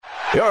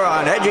You're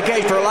on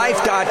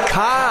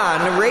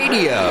EducateForLife.com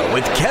radio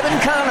with Kevin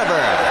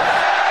Conover.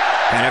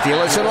 And if you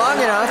listen long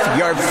enough,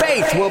 your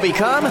faith will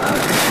become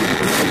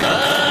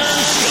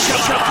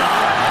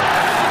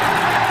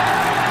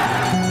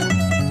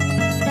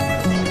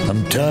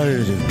I'm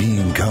tired of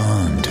being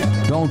conned.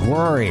 Don't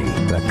worry,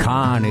 the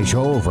con is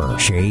over,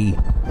 She.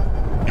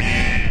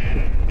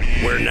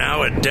 We're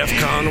now at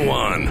DEFCON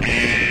 1.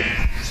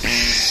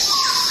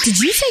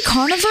 Did you say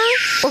carnivore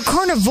or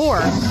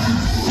carnivore?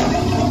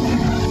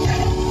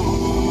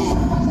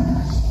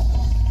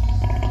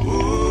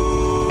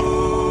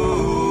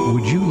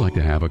 Would you like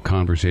to have a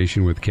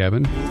conversation with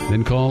Kevin?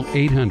 Then call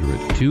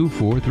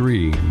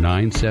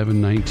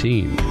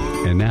 800-243-9719.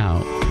 And now,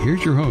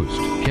 here's your host,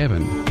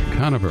 Kevin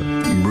Conover.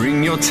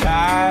 Bring your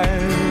tide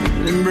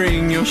and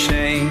bring your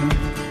shame.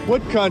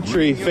 What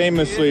country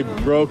famously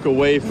broke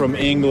away from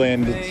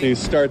England to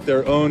start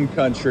their own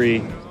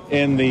country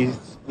in the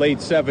late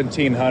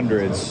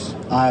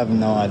 1700s? I have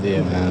no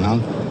idea,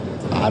 man.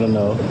 I don't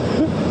know.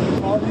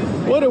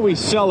 What are we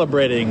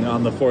celebrating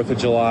on the 4th of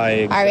July?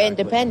 Exactly? Our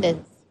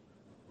independence.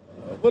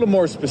 A little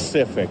more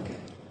specific.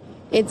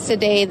 It's the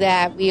day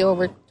that we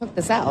overtook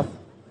the South.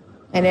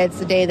 And it's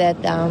the day that,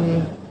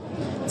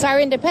 it's our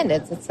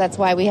independence. That's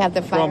why we have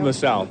the fire. From the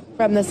South.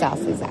 From the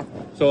South,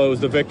 exactly. So it was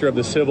the victor of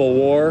the Civil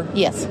War?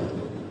 Yes.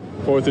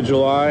 4th of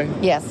July?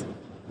 Yes.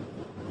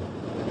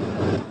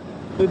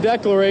 The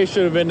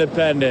Declaration of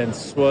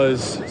Independence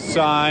was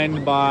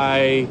signed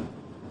by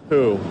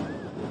who?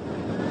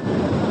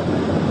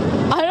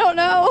 I don't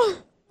know.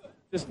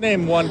 Just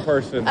name one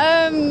person.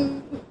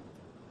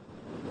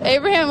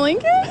 Abraham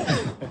Lincoln?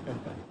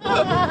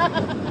 I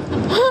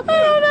don't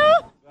know.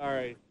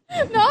 Sorry.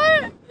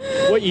 Not?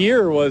 What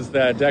year was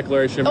that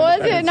Declaration of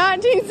Independence? Was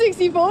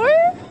it 1964?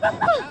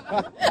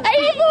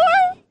 84?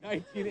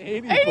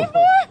 1984.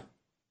 84?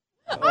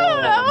 I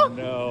don't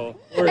know. No.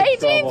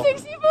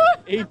 1864?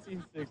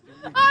 1860.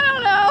 I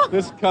don't know.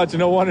 This country,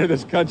 no wonder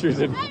this country's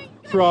in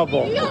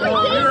trouble.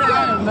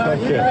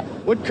 Okay.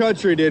 What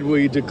country did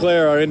we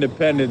declare our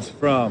independence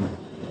from?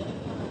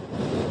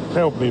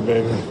 Help me,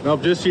 baby.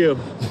 Nope, just you.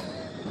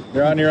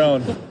 You're on your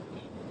own.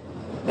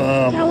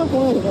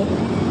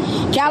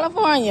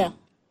 California.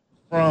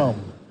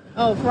 From.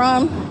 Oh,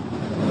 from?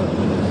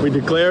 We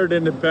declared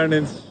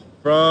independence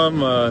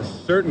from a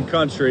certain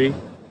country,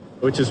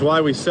 which is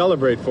why we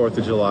celebrate 4th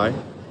of July.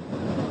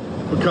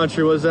 What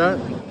country was that?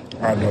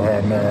 I don't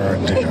have no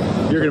idea.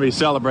 You're going to be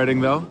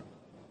celebrating, though?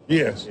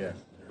 Yes.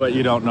 But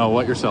you don't know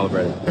what you're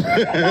celebrating.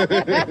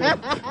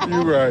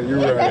 You're right.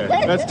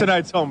 Okay. That's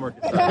tonight's homework.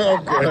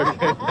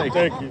 Okay.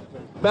 Thank you.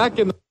 Back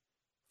in the...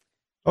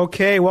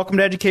 Okay, welcome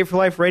to Educate for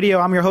Life Radio.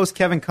 I'm your host,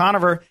 Kevin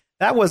Conover.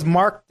 That was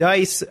Mark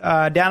Dice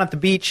down at the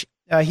beach.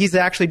 He's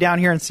actually down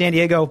here in San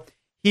Diego.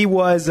 He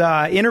was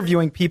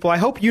interviewing people. I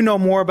hope you know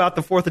more about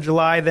the 4th of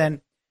July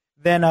than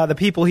the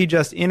people he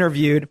just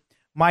interviewed.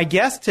 My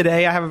guest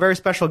today, I have a very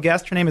special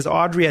guest. Her name is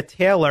Audria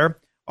Taylor.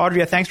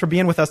 Audria, thanks for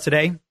being with us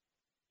today.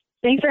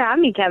 Thanks for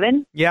having me,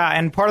 Kevin. Yeah,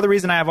 and part of the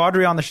reason I have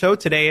Audria on the show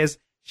today is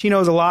she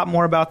knows a lot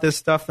more about this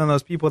stuff than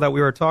those people that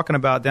we were talking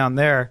about down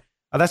there.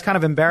 That's kind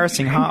of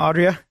embarrassing, huh,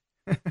 Audria?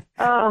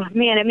 Oh,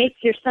 man, it makes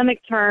your stomach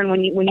turn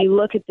when you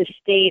look at the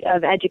state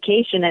of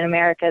education in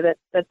America,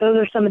 that those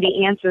are some of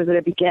the answers that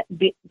are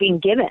being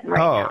given right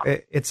now.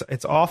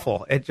 It's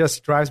awful. It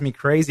just drives me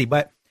crazy.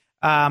 But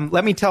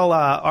let me tell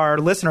our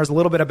listeners a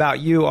little bit about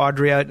you,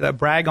 Audria,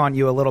 brag on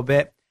you a little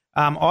bit.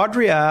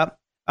 Audria,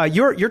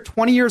 you're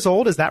 20 years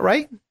old, is that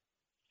right?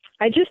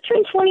 I just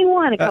turned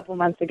 21 a couple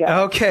months ago.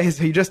 Okay,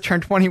 so you just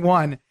turned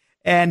 21.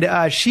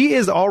 And she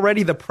is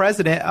already the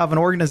president of an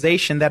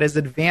organization that is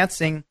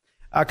advancing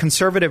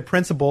conservative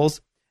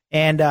principles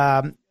and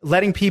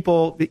letting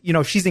people,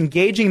 she's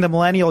engaging the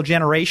millennial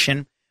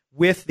generation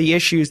with the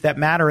issues that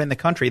matter in the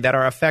country that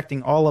are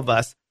affecting all of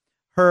us.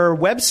 Her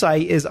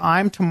website is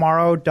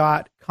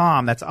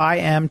imtomorrow.com. That's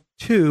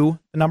IM2,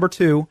 the number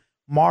 2,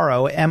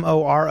 Morrow,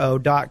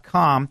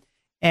 MORO.com.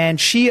 And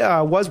she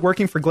was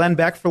working for Glenn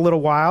Beck for a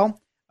little while.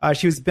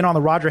 She's been on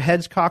the Roger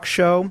Hedgecock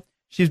Show.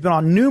 She's been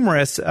on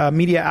numerous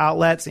media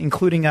outlets,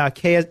 including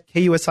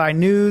KUSI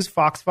News,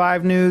 Fox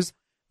 5 News,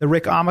 The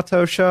Rick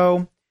Amato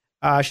Show.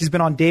 She's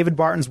been on David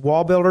Barton's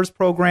Wall Builders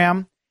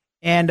program.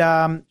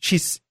 And she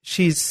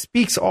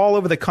speaks all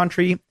over the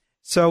country.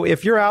 So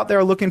if you're out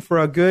there looking for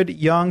a good,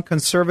 young,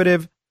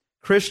 conservative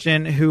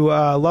Christian who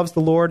loves the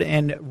Lord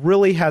and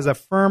really has a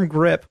firm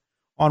grip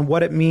on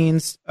what it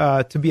means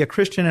to be a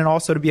Christian and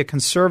also to be a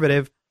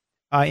conservative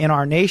in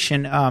our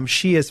nation,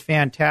 she is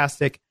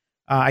fantastic.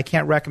 I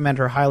can't recommend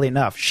her highly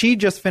enough. She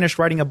just finished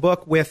writing a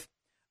book with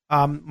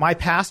my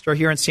pastor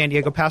here in San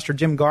Diego, Pastor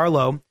Jim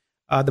Garlow.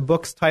 The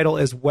book's title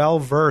is Well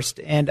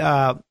Versed. And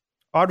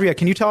Audria,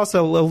 can you tell us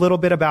a little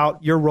bit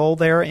about your role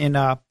there in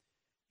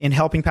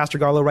helping Pastor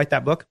Garlow write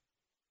that book?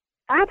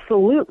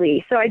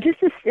 Absolutely. So I just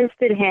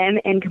assisted him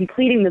in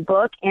completing the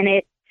book, and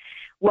it's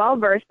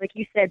well-versed, like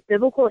you said,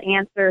 biblical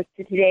answers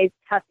to today's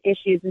tough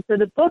issues. And so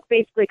the book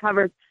basically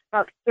covers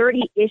about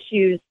 30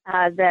 issues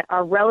that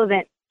are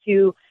relevant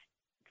to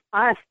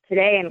us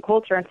today in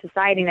culture and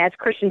society, and as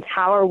Christians,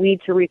 how are we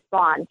to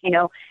respond? You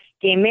know,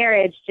 gay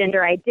marriage,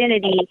 gender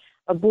identity,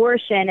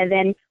 abortion, and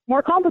then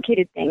more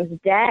complicated things,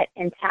 debt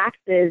and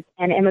taxes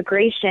and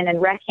immigration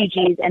and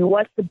refugees, and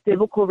what's the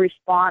biblical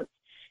response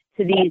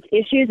to these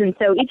issues. And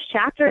so each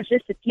chapter is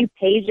just a few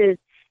pages,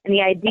 and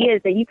the idea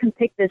is that you can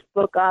pick this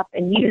book up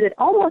and use it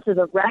almost as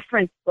a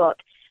reference book,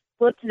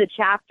 flip to the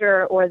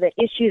chapter or the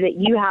issue that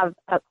you have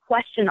a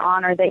question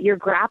on or that you're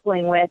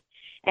grappling with.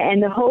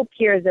 And the hope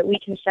here is that we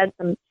can shed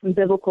some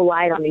biblical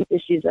light on these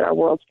issues that our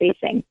world's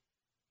facing.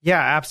 Yeah,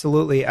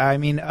 absolutely. I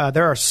mean,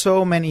 there are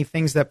so many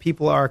things that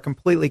people are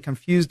completely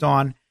confused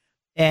on.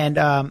 And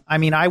I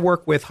mean, I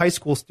work with high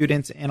school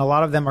students, and a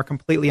lot of them are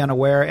completely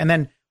unaware. And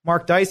then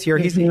Mark Dice here,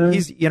 he's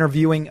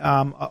interviewing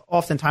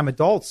oftentimes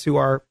adults who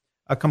are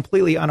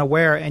completely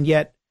unaware, and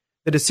yet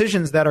the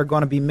decisions that are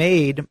going to be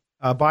made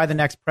by the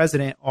next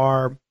president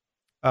are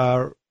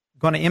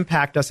going to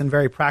impact us in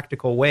very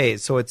practical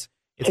ways. So it's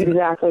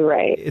exactly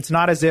right. It's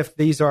not as if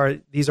these are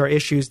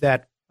issues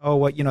that,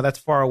 that's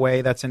far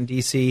away, that's in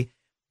D.C.,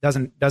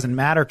 doesn't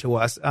matter to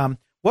us.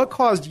 What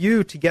caused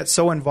you to get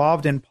so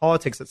involved in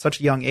politics at such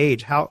a young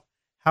age?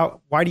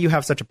 Why do you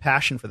have such a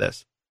passion for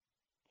this?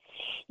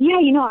 Yeah,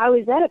 I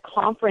was at a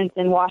conference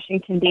in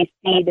Washington,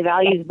 D.C., the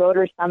Values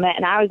Voters Summit,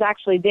 and I was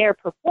actually there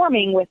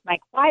performing with my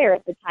choir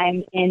at the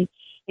time in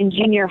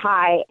junior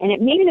high, and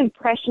it made an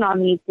impression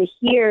on me to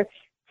hear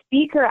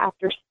speaker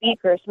after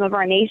speaker, some of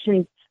our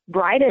nation's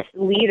brightest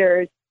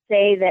leaders,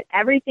 say that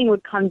everything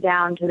would come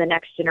down to the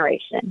next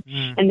generation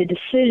and the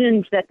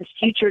decisions that the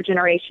future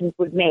generations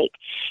would make.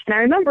 And I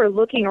remember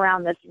looking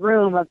around this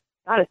room of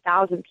about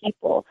 1,000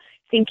 people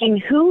thinking,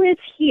 who is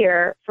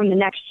here from the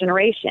next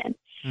generation?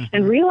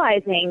 And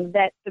realizing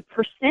that the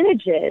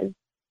percentages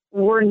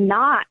were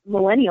not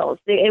millennials.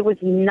 It was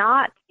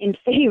not in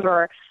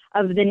favor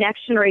of the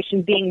next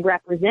generation being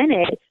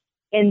represented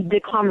in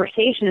the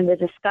conversation and the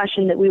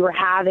discussion that we were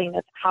having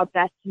of how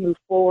best to move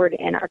forward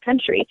in our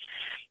country.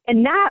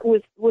 And that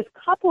was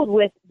coupled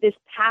with this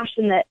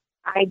passion that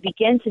I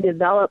began to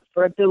develop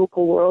for a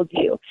biblical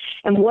worldview.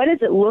 And what does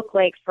it look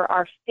like for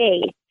our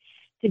faith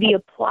to be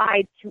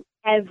applied to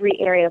every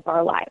area of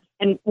our lives?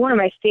 And one of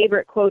my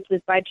favorite quotes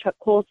is by Chuck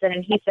Colson,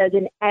 and he says,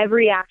 in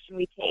every action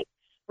we take,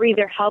 we're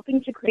either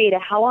helping to create a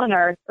hell on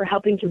earth or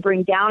helping to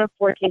bring down a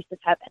foretaste of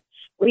heaven.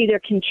 We're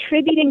either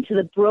contributing to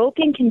the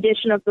broken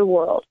condition of the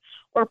world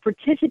or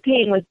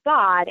participating with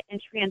God and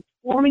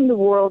transforming the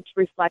world to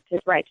reflect his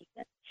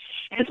righteousness.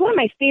 And it's one of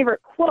my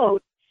favorite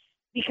quotes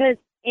because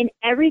in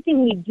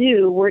everything we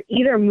do, we're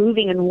either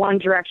moving in one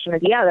direction or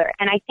the other.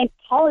 And I think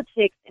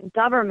politics and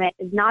government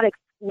is not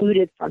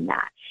excluded from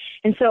that.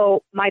 And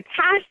so my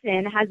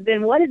passion has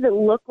been, what does it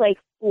look like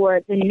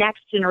for the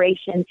next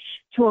generation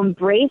to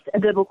embrace a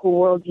biblical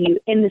worldview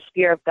in the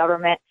sphere of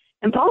government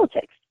and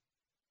politics?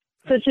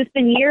 So it's just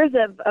been years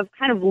of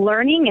kind of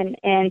learning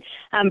and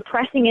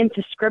pressing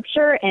into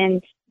Scripture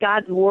and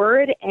God's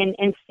Word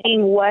and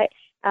seeing what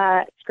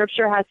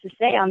Scripture has to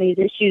say on these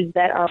issues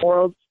that our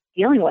world's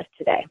dealing with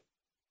today.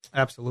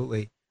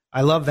 Absolutely.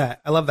 I love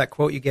that. I love that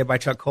quote you gave by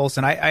Chuck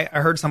Colson. I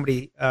heard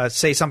somebody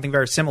say something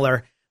very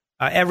similar.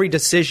 Every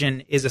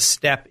decision is a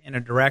step in a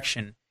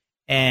direction,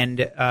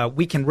 and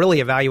we can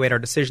really evaluate our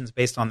decisions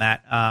based on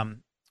that.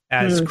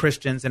 As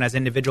Christians and as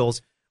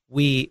individuals,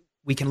 we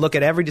can look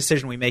at every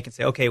decision we make and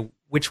say, okay,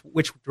 which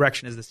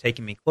direction is this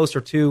taking me?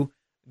 Closer to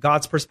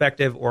God's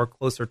perspective or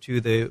closer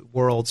to the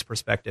world's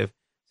perspective?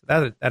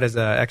 So that is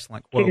an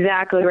excellent quote.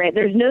 Exactly right.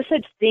 There's no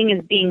such thing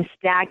as being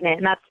stagnant,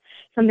 and that's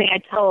something I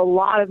tell a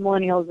lot of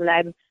millennials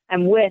that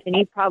I'm with, and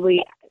you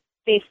probably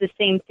face the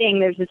same thing.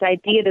 There's this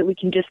idea that we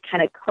can just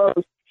kind of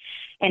coast,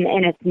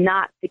 and it's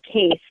not the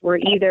case. We're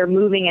either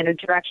moving in a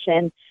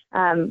direction,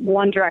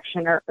 one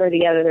direction or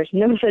the other. There's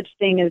no such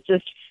thing as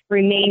just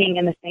remaining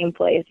in the same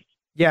place.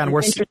 Yeah, and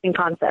it's an interesting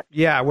concept.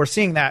 Yeah, we're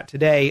seeing that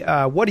today.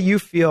 What do you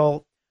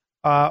feel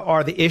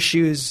are the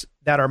issues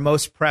that are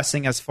most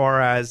pressing as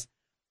far as,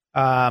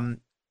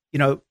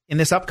 in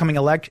this upcoming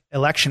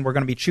election, we're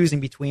going to be choosing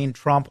between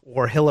Trump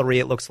or Hillary,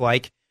 it looks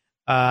like.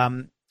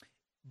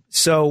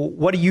 So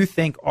what do you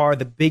think are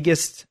the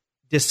biggest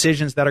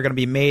decisions that are going to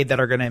be made that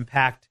are going to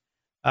impact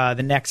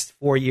the next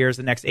 4 years,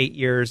 the next 8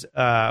 years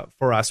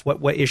for us?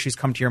 What issues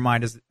come to your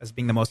mind as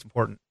being the most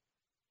important?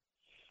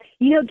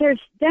 There's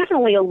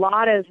definitely a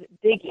lot of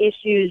big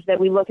issues that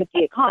we look at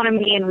the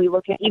economy and we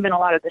look at even a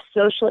lot of the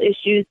social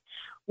issues.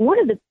 One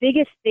of the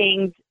biggest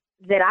things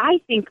that I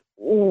think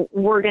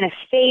we're going to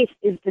face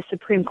is the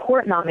Supreme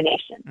Court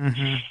nomination.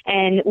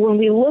 And when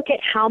we look at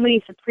how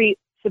many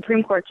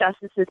Supreme Court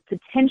justices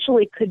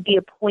potentially could be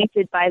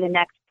appointed by the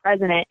next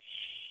president,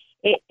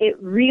 it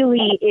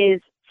really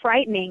is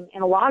frightening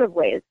in a lot of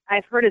ways.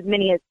 I've heard as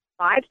many as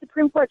 5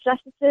 Supreme Court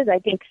justices. I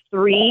think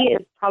 3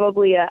 is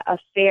probably a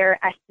fair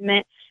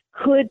estimate,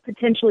 could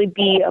potentially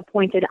be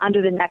appointed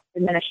under the next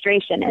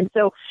administration. And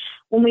so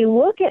when we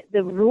look at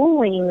the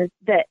rulings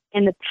that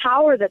and the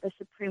power that the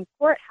Supreme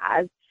Court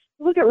has,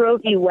 we look at Roe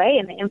v. Wade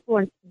and the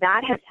influence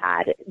that has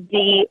had,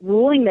 the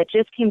ruling that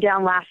just came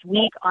down last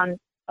week on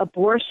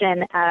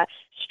abortion,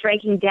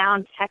 striking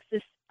down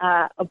Texas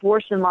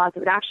abortion laws that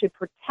would actually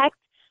protect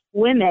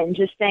women,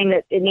 just saying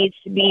that it needs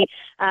to be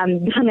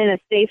done in a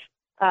safe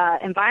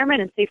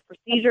environment and safe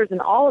procedures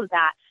and all of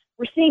that.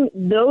 We're seeing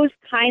those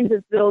kinds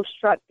of bills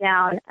struck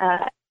down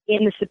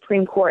in the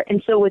Supreme Court.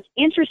 And so what's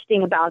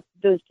interesting about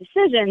those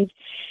decisions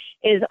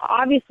is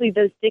obviously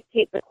those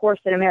dictate the course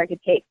that America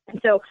takes. And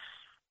so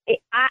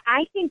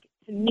I think,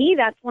 to me,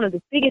 that's one of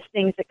the biggest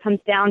things that comes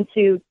down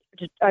to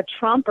a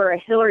Trump or a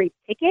Hillary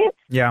ticket.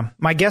 Yeah.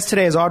 My guest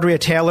today is Audrea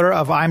Taylor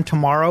of I'm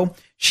Tomorrow.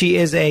 She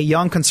is a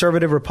young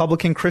conservative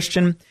Republican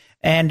Christian.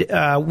 And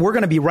we're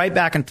going to be right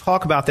back and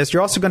talk about this.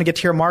 You're also going to get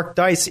to hear Mark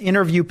Dice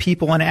interview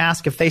people and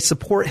ask if they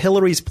support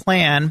Hillary's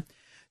plan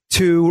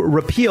to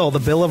repeal the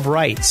Bill of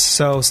Rights.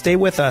 So stay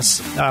with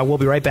us. We'll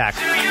be right back.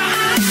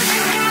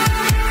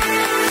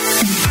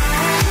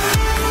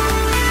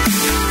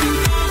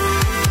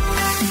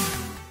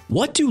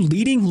 What do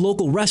leading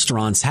local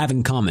restaurants have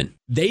in common?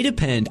 They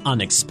depend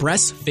on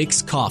Express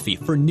Fix Coffee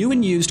for new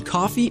and used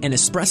coffee and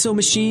espresso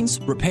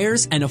machines,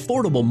 repairs, and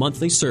affordable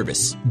monthly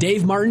service.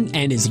 Dave Martin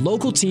and his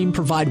local team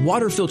provide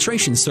water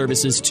filtration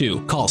services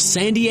too. Call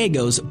San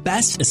Diego's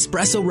best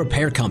espresso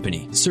repair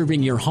company,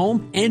 serving your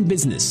home and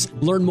business.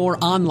 Learn more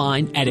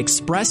online at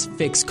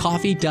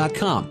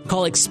expressfixcoffee.com.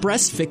 Call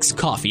Express Fix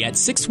Coffee at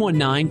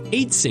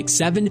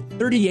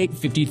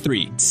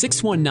 619-867-3853.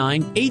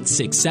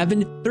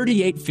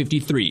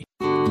 619-867-3853.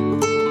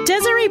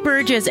 Desiree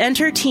Burgess and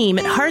her team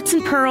at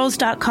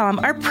heartsandpearls.com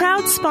are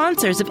proud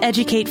sponsors of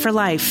Educate for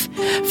Life.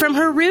 From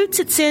her roots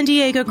at San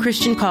Diego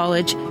Christian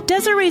College,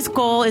 Desiree's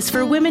goal is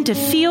for women to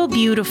feel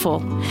beautiful.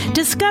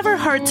 Discover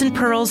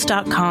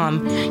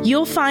heartsandpearls.com.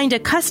 You'll find a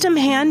custom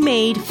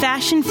handmade,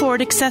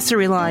 fashion-forward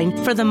accessory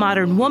line for the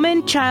modern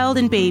woman, child,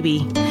 and baby.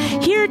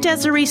 Hear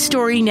Desiree's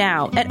story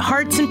now at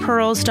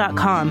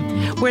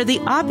heartsandpearls.com, where the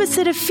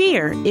opposite of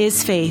fear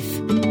is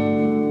faith.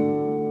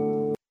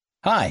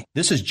 Hi,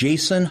 this is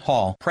Jason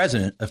Hall,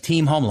 president of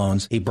Team Home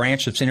Loans, a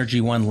branch of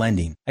Synergy One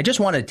Lending. I just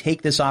want to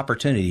take this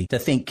opportunity to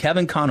thank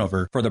Kevin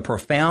Conover for the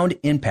profound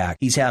impact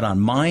he's had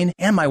on mine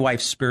and my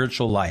wife's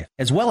spiritual life,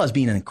 as well as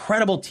being an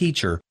incredible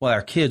teacher while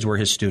our kids were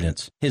his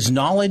students. His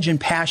knowledge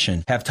and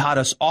passion have taught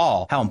us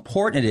all how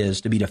important it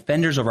is to be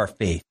defenders of our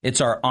faith.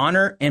 It's our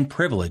honor and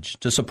privilege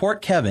to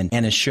support Kevin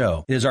and his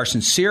show. It is our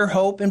sincere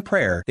hope and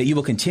prayer that you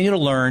will continue to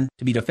learn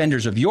to be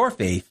defenders of your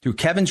faith through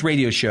Kevin's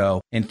radio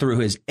show and through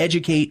his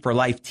Educate for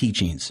Life teachings.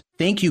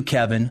 Thank you,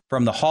 Kevin,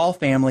 from the Hall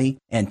family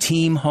and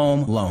Team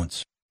Home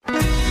Loans.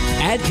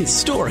 Add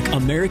historic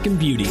American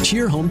beauty to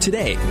your home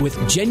today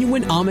with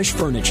genuine Amish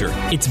furniture.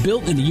 It's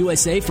built in the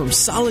USA from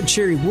solid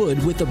cherry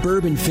wood with a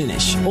bourbon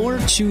finish. Or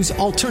choose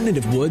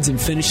alternative woods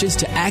and finishes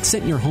to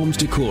accent your home's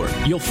decor.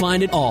 You'll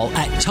find it all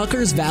at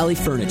Tucker's Valley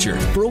Furniture.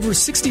 For over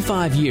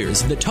 65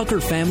 years, the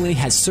Tucker family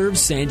has served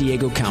San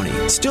Diego County.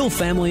 Still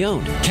family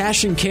owned.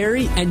 Cash and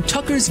Carry and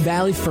Tucker's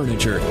Valley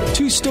Furniture.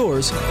 2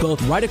 stores, both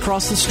right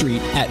across the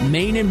street at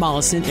Main and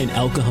Mollison in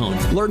El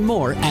Cajon. Learn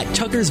more at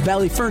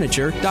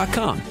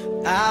tuckersvalleyfurniture.com.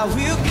 I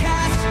will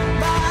cast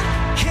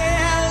my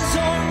cares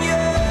on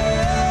you.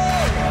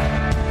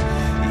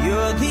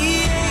 You're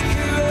the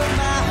anchor of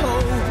my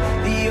hope,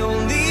 the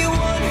only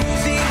one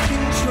who's in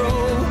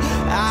control.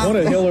 One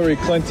of Hillary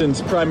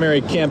Clinton's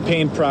primary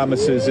campaign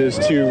promises is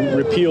to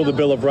repeal the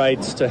Bill of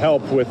Rights to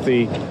help with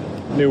the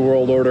New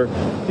World Order.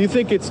 Do you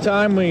think it's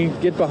time we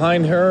get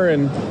behind her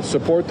and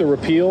support the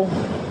repeal?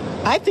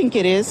 I think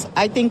it is.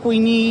 I think we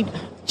need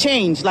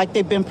change like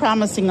they've been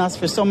promising us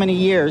for so many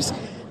years.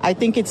 I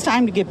think it's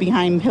time to get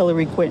behind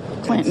Hillary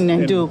Clinton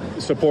and do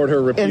support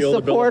her repeal.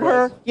 And support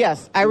her.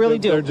 Yes, I really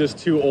do. They're just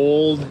too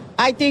old.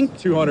 I think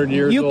 200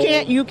 years old.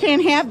 You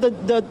can't have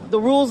the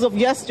rules of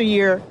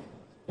yesteryear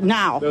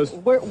now. Those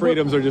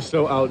freedoms are just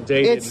so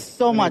outdated. It's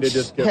so much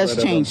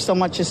has changed. So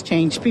much has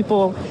changed.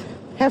 People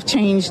have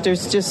changed.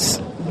 There's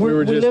just we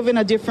live in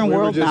a different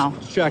world now. We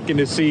were just checking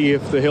to see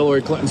if the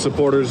Hillary Clinton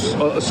supporters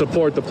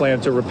support the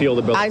plan to repeal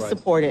the Bill of Rights. I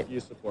support it.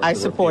 I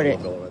support it.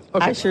 Okay.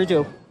 I sure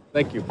do.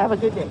 Thank you. Have a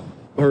good day.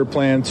 Her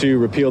plan to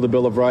repeal the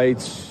Bill of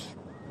Rights,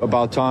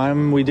 about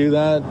time we do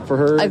that for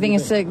her? I think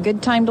it's a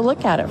good time to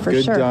look at it, for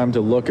sure. Good time to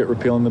look at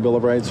repealing the Bill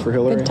of Rights for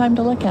Hillary? Good time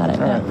to look at it,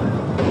 Right.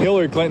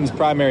 Hillary Clinton's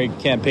primary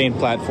campaign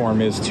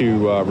platform is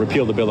to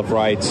repeal the Bill of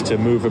Rights to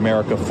move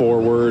America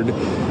forward.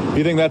 Do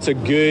you think that's a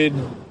good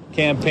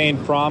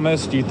campaign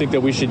promise? Do you think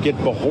that we should get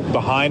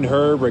behind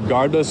her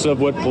regardless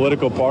of what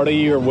political party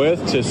you're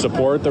with to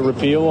support the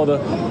repeal of the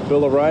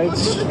Bill of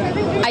Rights?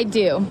 I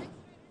do.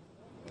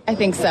 I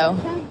think so.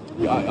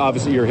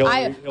 Obviously, you're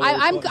Hillary.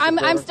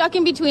 I'm stuck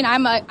in between.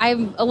 I'm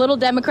a little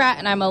Democrat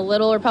and I'm a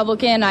little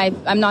Republican.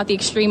 I'm not the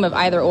extreme of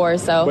either or.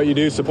 So, but you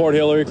do support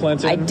Hillary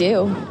Clinton. I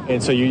do.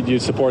 And so you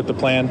support the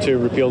plan to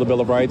repeal the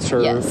Bill of Rights.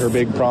 Her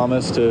big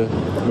promise to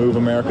move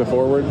America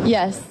forward.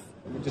 Yes.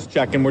 We're just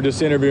checking. We're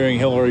just interviewing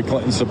Hillary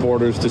Clinton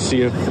supporters to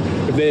see if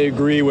they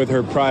agree with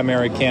her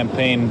primary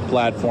campaign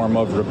platform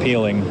of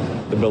repealing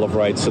the Bill of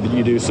Rights. So that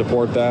you do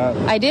support that.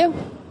 I do.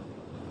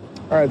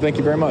 All right. Thank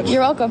you very much.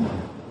 You're welcome.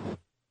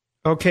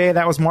 Okay,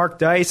 that was Mark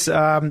Dice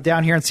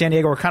down here in San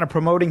Diego. We're kind of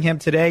promoting him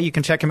today. You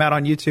can check him out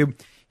on YouTube.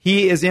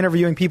 He is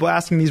interviewing people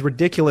asking these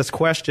ridiculous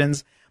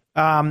questions.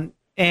 And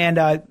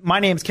my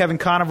name's Kevin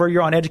Conover.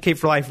 You're on Educate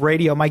for Life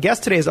Radio. My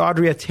guest today is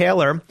Audria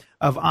Taylor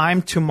of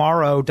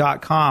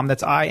I'mTomorrow.com.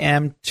 That's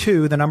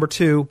IM2, the number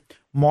 2,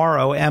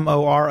 Morrow,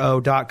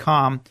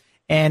 MORO.com.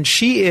 And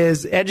she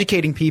is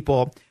educating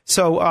people.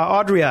 So,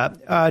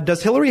 Audria,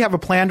 does Hillary have a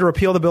plan to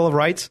repeal the Bill of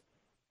Rights?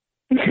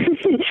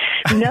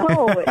 No,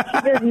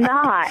 she does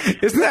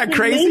not. Isn't that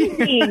crazy?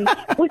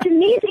 What's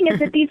amazing is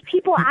that these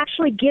people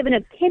actually give an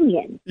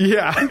opinion.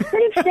 Yeah.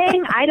 Instead of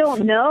saying, I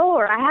don't know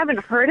or I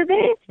haven't heard of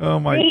it, oh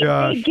my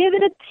gosh. They give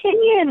an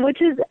opinion,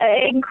 which is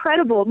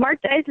incredible.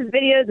 Mark Dice's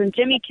videos and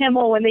Jimmy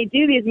Kimmel, when they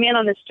do these Man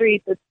on the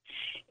Streets,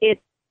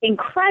 it's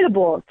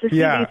incredible to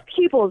see these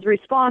people's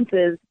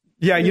responses.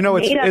 Yeah, you know,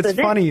 it's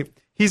funny.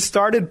 He's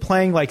started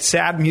playing like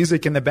sad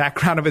music in the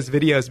background of his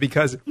videos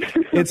because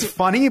it's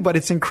funny, but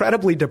it's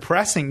incredibly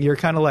depressing. You're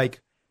kind of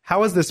like,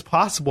 how is this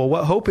possible?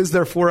 What hope is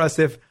there for us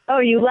if... Oh,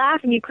 you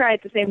laugh and you cry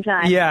at the same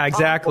time. Yeah,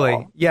 exactly.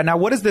 Awful. Yeah, now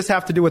what does this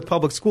have to do with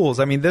public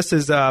schools? I mean, this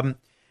is... Now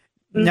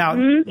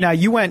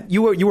you were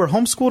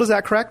homeschooled, is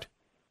that correct?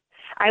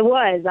 I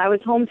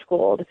was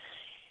homeschooled.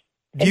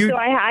 Do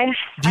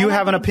you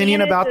have an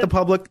opinion about the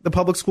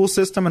public school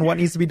system and what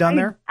needs to be done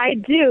there? I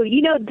do.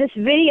 You know, this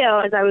video,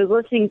 as I was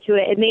listening to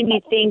it, it made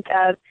me think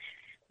of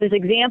this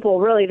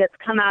example, really, that's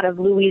come out of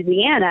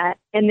Louisiana.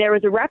 And there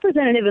was a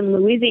representative in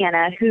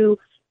Louisiana who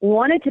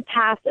wanted to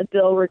pass a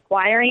bill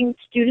requiring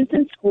students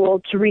in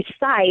school to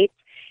recite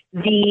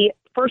the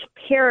first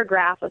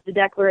paragraph of the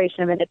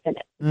Declaration of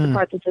Independence. The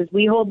part that says,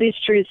 we hold these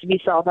truths to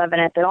be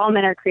self-evident, that all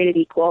men are created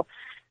equal.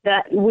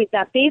 That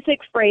basic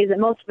phrase that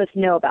most of us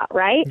know about,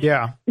 right?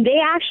 Yeah. They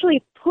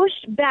actually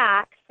pushed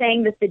back,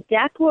 saying that the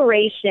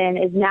Declaration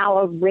is now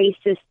a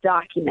racist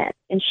document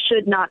and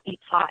should not be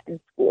taught in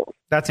schools.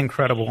 That's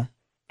incredible.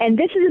 And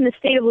this is in the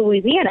state of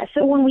Louisiana.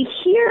 So when we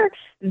hear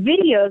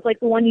videos like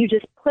the one you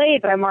just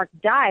played by Mark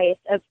Dice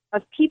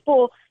of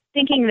people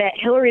thinking that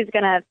Hillary's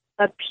going to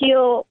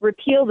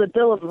repeal the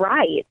Bill of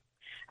Rights,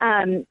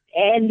 and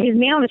these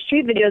Man on the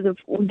Street videos,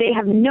 they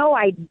have no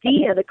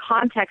idea the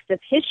context of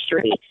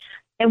history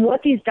and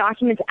what these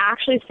documents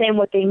actually say and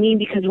what they mean,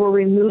 because we're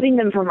removing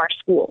them from our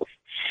schools.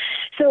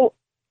 So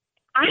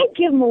I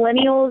give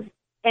millennials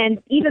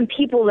and even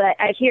people that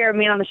I hear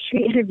Man on the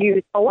Street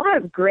interviews a lot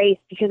of grace,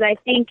 because I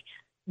think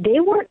they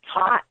weren't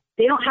taught.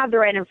 They don't have the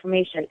right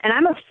information. And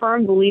I'm a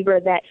firm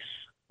believer that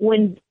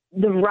when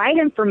the right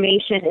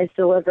information is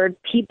delivered,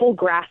 people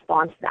grasp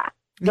onto that.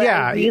 But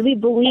I really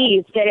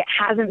believe that it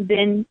hasn't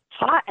been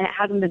taught and it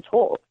hasn't been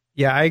told.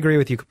 Yeah, I agree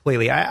with you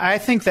completely. I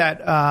think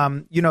that,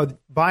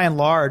 by and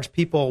large,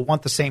 people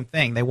want the same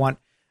thing. They want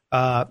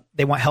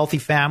healthy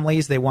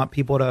families. They want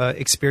people to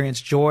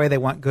experience joy. They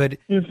want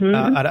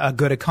a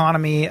good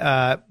economy.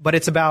 But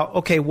it's about,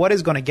 okay, what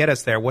is going to get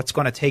us there? What's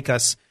going to take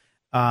us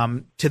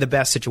to the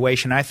best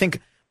situation? I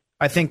think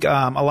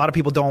a lot of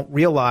people don't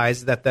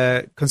realize that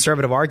the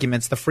conservative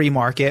arguments, the free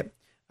market,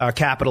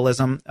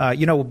 capitalism,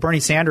 Bernie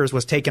Sanders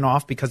was taken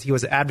off because he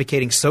was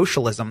advocating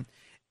socialism.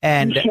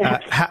 And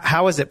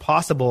how is it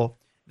possible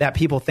that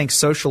people think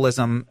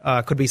socialism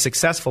could be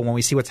successful when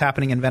we see what's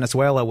happening in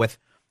Venezuela with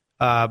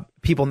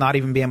people not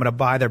even being able to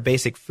buy their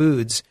basic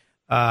foods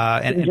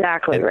and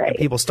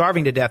people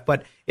starving to death?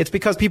 But it's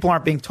because people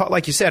aren't being taught,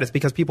 like you said, it's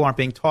because people aren't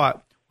being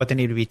taught what they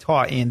need to be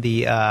taught in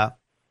the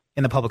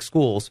public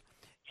schools.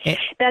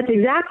 That's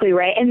exactly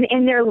right.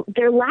 And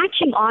they're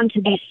latching on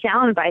to these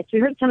sound bites. We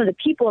heard some of the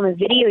people in the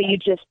video you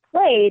just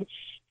played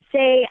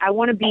say, I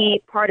want to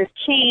be part of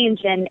change,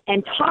 and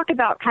talk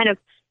about kind of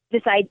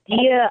this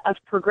idea of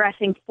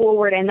progressing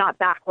forward and not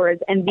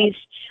backwards. And these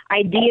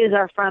ideas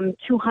are from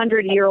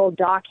 200-year-old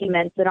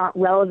documents that aren't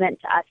relevant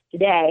to us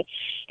today.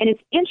 And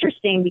it's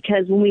interesting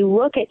because when we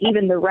look at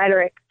even the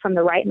rhetoric from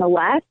the right and the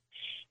left,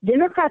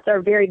 Democrats are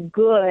very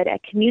good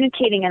at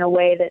communicating in a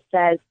way that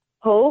says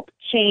hope,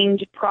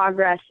 change,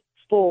 progress,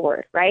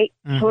 forward, right?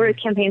 Hillary's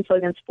campaign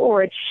slogan's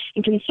forward.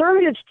 And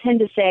conservatives tend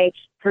to say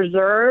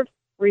preserve,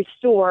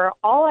 restore,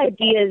 all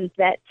ideas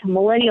that to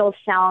millennials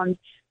sound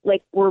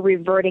like we're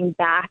reverting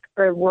back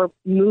or we're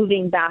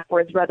moving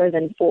backwards rather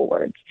than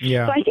forwards.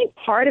 Yeah. So I think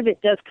part of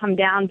it does come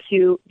down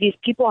to these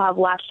people have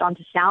latched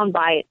onto sound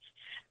bites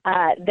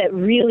that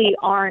really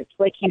aren't,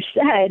 like you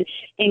said,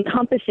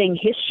 encompassing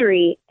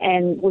history.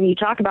 And when you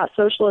talk about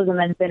socialism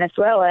in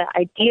Venezuela,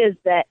 ideas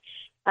that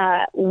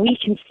we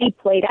can see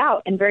played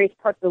out in various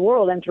parts of the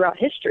world and throughout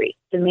history.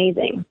 It's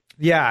amazing.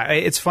 Yeah,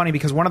 it's funny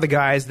because one of the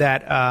guys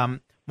that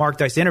Mark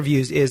Dice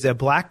interviews is a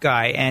black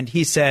guy, and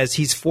he says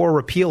he's for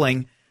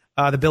repealing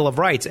the Bill of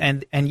Rights,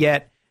 and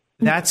yet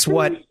that's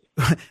what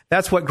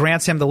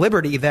grants him the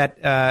liberty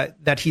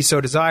that he so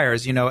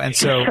desires, and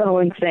so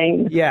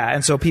insane. Yeah,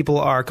 and so people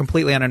are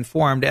completely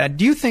uninformed.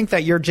 Do you think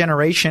that your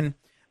generation,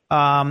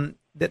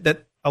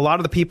 that a lot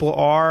of the people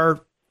are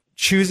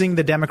choosing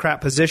the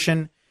Democrat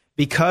position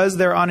because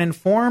they're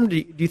uninformed?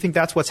 Do you think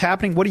that's what's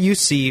happening? What do you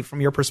see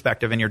from your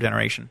perspective in your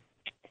generation?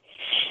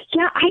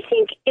 Yeah, I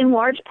think in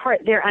large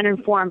part they're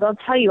uninformed. I'll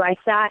tell you, I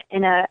sat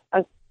in a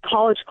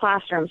college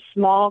classroom,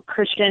 small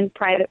Christian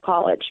private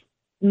college,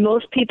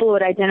 most people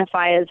would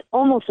identify as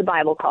almost a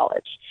Bible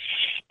college.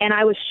 And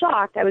I was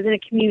shocked. I was in a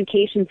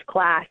communications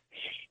class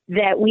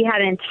that we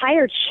had an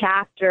entire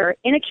chapter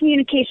in a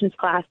communications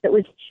class that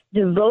was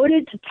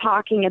devoted to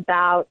talking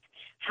about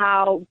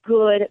how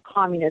good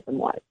communism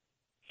was.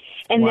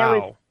 And there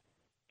was,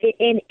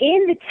 in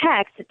the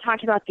text, it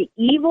talked about the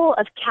evil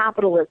of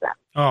capitalism.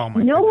 Oh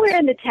my Nowhere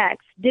in the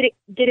text did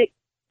it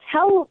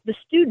tell the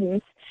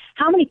students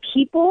how many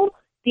people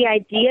the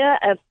idea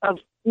of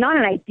not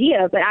an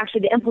idea, but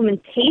actually the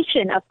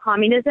implementation of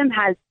communism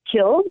has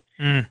killed,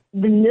 the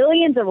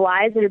millions of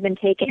lives that have been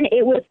taken.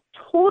 It was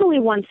totally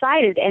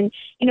one-sided. And,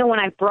 when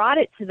I brought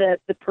it to the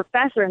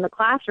professor in the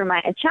classroom,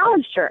 I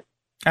challenged her.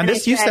 And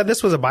this, you said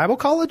this was a Bible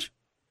college?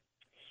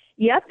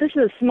 Yep, this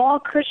is a small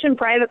Christian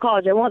private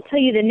college. I won't tell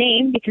you the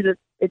name because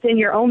it's in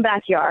your own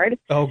backyard.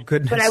 Oh,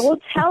 goodness. But I will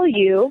tell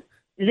you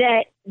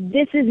that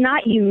this is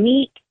not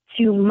unique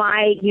to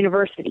my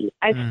university.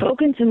 I've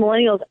spoken to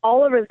millennials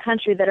all over the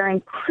country that are in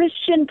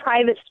Christian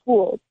private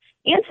schools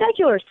and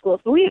secular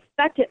schools. But we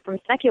expect it from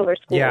secular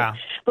schools. Yeah.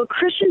 But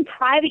Christian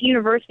private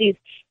universities,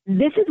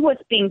 this is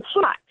what's being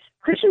taught.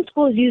 Christian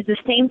schools use the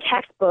same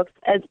textbooks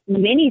as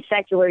many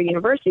secular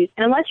universities.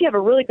 And unless you have a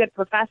really good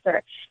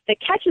professor that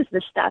catches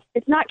this stuff,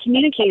 it's not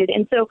communicated.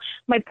 And so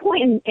my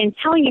point in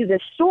telling you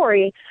this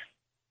story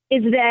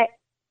is that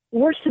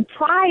we're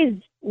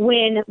surprised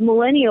when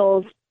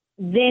millennials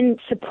then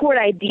support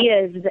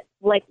ideas that,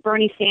 like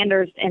Bernie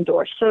Sanders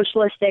endorsed,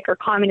 socialistic or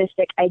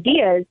communistic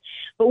ideas,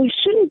 but we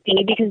shouldn't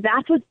be because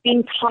that's what's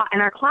being taught in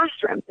our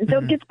classrooms. And so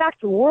it gets back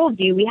to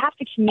worldview. We have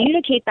to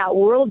communicate that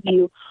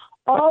worldview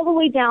all the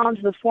way down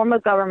to the form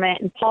of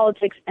government and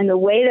politics and the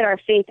way that our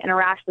faith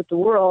interacts with the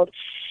world.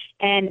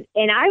 And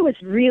I was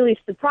really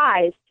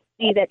surprised to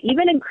see that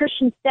even in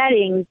Christian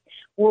settings,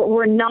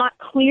 we're not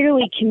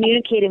clearly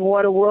communicating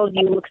what a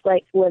worldview looks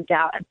like lived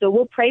out. And so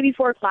we'll pray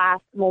before class,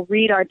 and we'll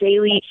read our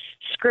daily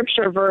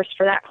scripture verse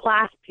for that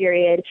class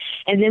period,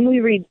 and then we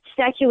read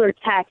secular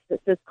text that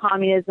says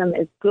communism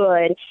is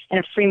good and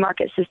a free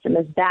market system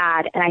is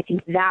bad. And I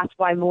think that's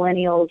why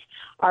millennials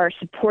are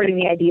supporting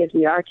the ideas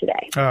we are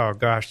today. Oh,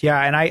 gosh. Yeah,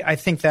 and I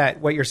think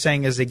that what you're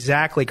saying is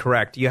exactly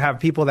correct. You have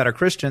people that are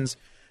Christians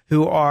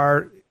who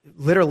are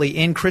literally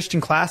in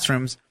Christian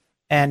classrooms,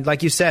 and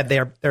like you said,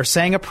 they're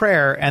saying a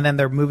prayer, and then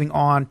they're moving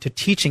on to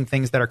teaching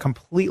things that are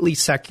completely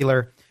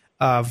secular,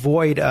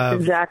 void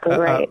of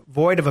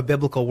void of a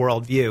biblical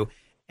worldview.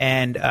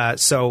 And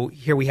so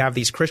here we have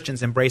these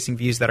Christians embracing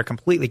views that are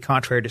completely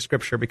contrary to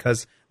Scripture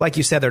because, like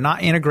you said, they're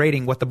not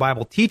integrating what the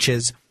Bible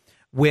teaches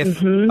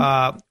with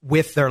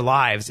their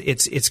lives.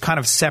 It's kind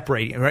of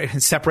separating, right?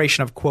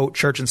 Separation of, quote,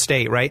 church and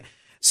state, right?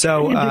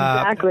 So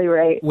exactly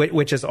right,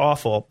 which is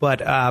awful.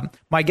 But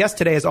my guest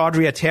today is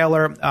Audria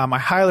Taylor. I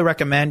highly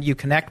recommend you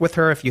connect with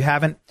her if you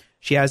haven't.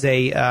 She has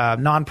a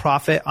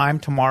nonprofit,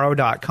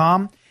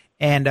 I'mTomorrow.com,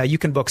 and you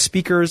can book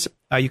speakers.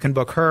 You can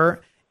book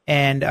her,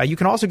 and you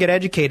can also get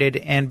educated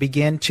and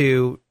begin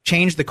to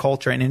change the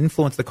culture and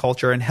influence the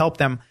culture and help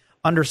them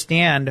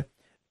understand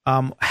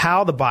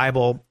how the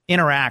Bible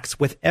interacts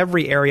with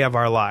every area of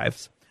our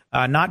lives,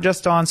 not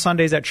just on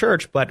Sundays at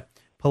church, but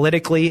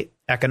politically,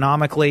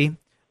 economically,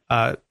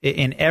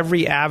 in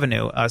every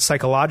avenue,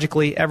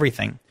 psychologically,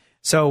 everything.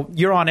 So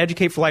you're on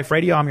Educate for Life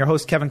Radio. I'm your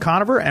host, Kevin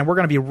Conover, and we're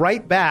going to be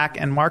right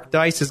back, and Mark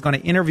Dice is going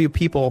to interview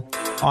people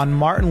on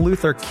Martin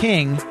Luther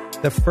King,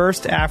 the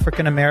first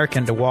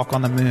African-American to walk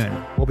on the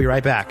moon. We'll be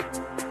right back.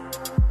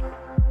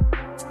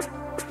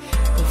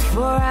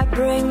 Before I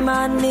bring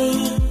my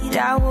need,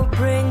 I will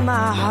bring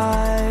my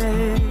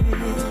heart.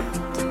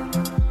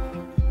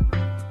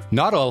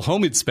 Not all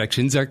home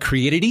inspections are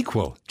created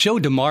equal. Joe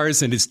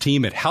DeMars and his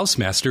team at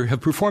Housemaster have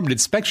performed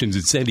inspections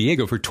in San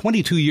Diego for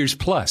 22 years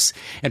plus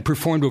and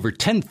performed over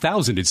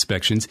 10,000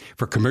 inspections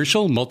for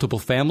commercial, multiple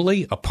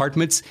family,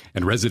 apartments,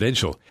 and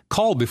residential.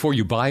 Call before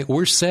you buy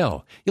or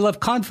sell. You'll have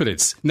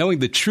confidence knowing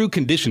the true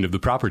condition of the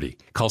property.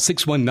 Call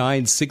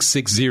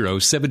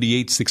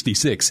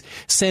 619-660-7866.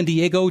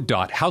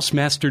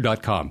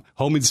 SanDiego.housemaster.com.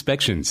 Home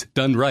inspections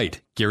done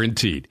right,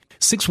 guaranteed.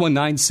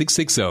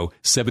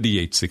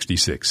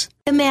 619-660-7866.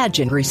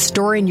 Imagine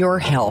restoring your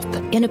health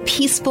in a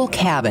peaceful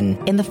cabin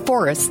in the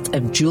forests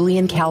of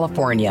Julian,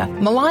 California.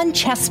 Milan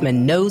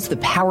Chessman knows the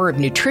power of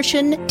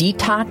nutrition,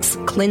 detox,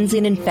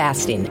 cleansing, and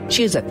fasting.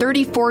 She is a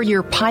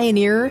 34-year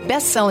pioneer,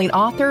 best-selling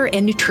author,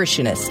 and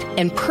nutritionist,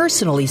 and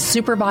personally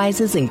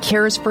supervises and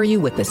cares for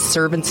you with a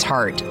servant's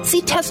heart.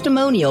 See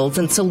testimonials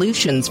and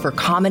solutions for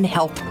common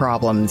health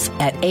problems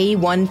at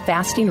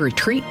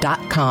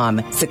A1FastingRetreat.com,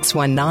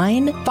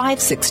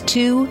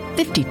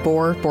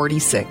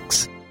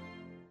 619-562-5446.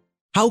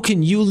 How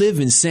can you live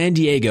in San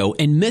Diego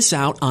and miss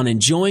out on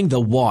enjoying the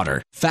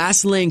water?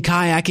 Fastlane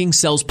Kayaking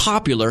sells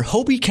popular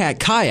Hobie Cat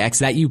kayaks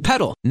that you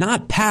pedal,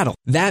 not paddle.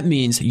 That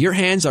means your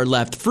hands are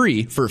left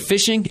free for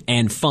fishing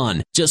and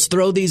fun. Just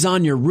throw these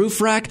on your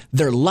roof rack.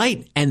 They're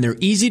light and they're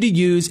easy to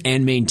use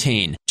and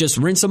maintain. Just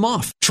rinse them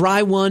off.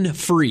 Try one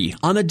free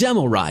on a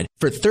demo ride.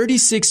 For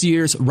 36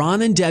 years,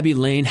 Ron and Debbie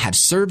Lane have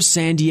served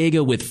San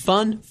Diego with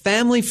fun,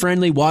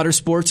 family-friendly water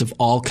sports of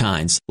all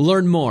kinds.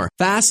 Learn more.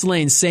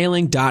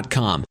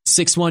 FastlaneSailing.com.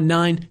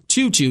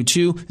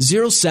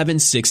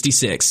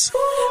 619-222-0766.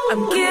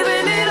 I'm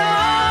giving it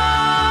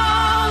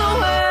all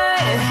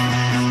away.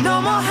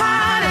 No more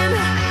hiding,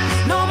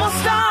 no more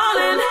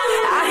stalling.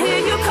 I hear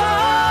you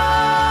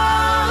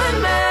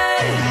calling me.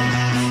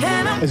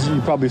 And As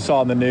you probably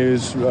saw in the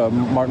news,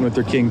 Martin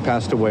Luther King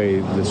passed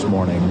away this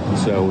morning.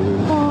 So,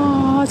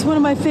 it's one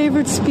of my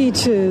favorite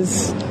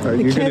speeches.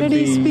 The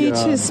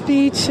Kennedy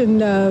speech, and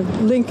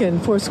Lincoln,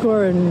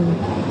 fourscore and.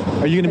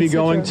 Are you going to be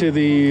going to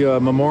the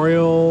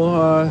memorial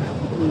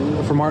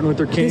for Martin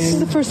Luther King? This is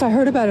the first I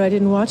heard about it. I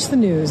didn't watch the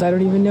news. I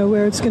don't even know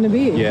where it's going to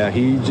be. Yeah,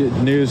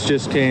 news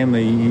just came.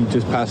 He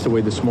just passed away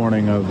this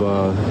morning of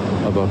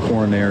a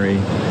coronary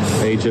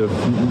age of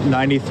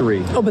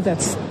 93. Oh, but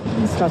that's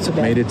not so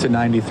bad. Made it to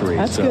 93.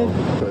 That's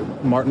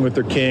good. Martin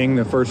Luther King,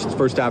 the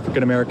first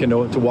African American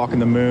to walk on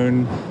the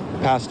moon,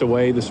 passed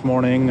away this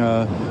morning.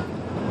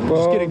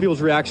 Just getting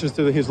people's reactions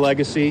to his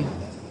legacy.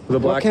 The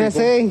black what can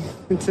people. I say?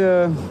 It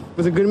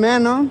was a good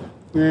man, no?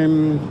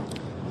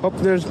 Hope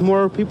there's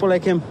more people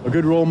like him. A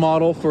good role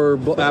model for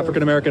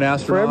African American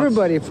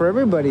astronauts. For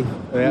everybody.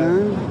 Yeah.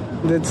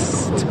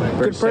 That's a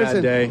Very good person.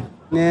 sad day.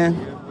 Yeah.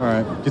 All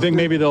right. Do you think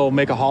maybe they'll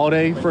make a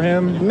holiday for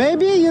him?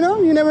 Maybe, you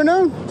never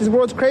know. This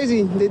world's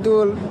crazy. They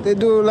do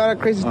a lot of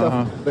crazy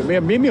stuff. But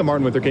maybe a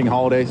Martin Luther King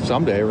holiday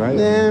someday, right?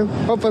 Yeah,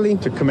 hopefully.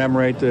 To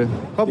commemorate the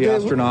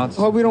astronauts.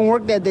 Hope we don't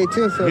work that day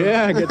too. So.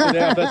 Yeah, get to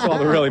that. That's all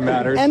that really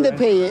matters. And they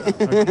pay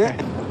it. Okay.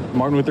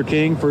 Martin Luther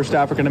King, first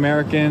African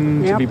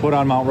American to be put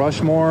on Mount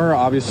Rushmore.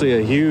 Obviously,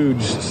 a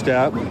huge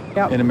step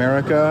in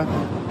America.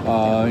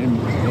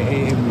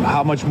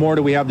 How much more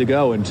do we have to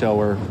go until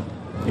we're,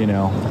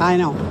 I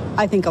know.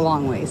 I think a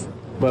long ways.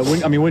 But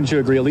wouldn't you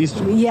agree? At least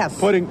yes.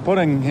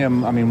 Putting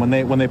him. When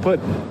they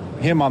put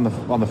him on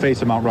the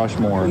face of Mount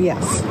Rushmore.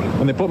 Yes.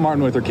 When they put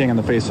Martin Luther King on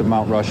the face of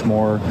Mount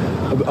Rushmore,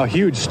 a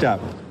huge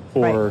step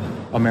for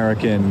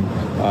American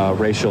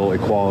racial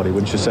equality.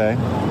 Wouldn't you say?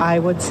 I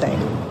would say.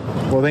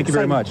 Well, thank you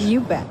very much. You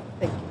bet.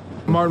 Thank you.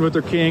 Martin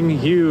Luther King,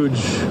 huge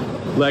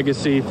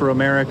legacy for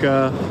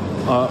America,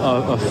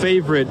 a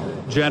favorite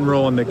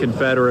general in the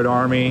Confederate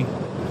Army,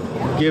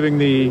 giving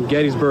the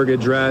Gettysburg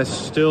Address,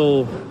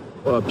 still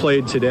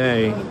played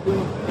today.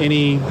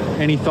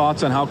 Any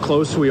thoughts on how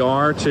close we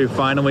are to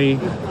finally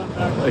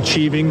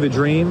achieving the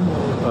dream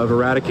of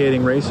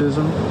eradicating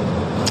racism?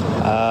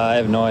 I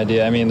have no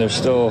idea. I mean, there's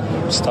still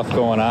stuff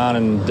going on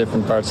in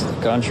different parts of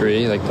the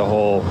country, like the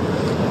whole,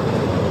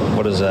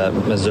 what is that,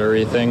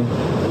 Missouri thing?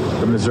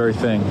 The Missouri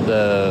thing.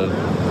 The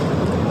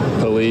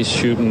police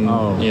shooting,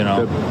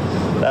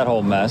 that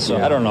whole mess.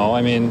 So I don't know.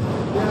 I mean,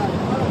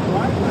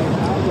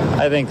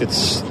 I think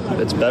it's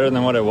better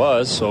than what it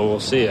was, so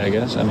we'll see, I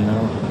guess. I mean,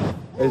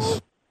 I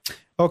don't.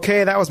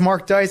 Okay, that was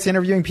Mark Dice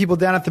interviewing people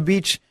down at the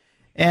beach.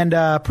 And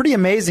pretty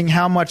amazing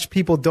how much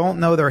people don't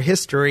know their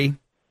history.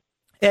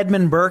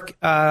 Edmund Burke,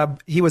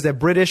 he was a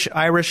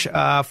British-Irish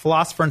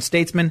philosopher and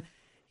statesman.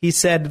 He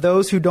said,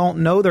 those who don't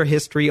know their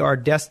history are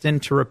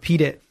destined to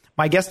repeat it.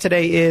 My guest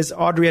today is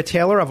Audria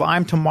Taylor of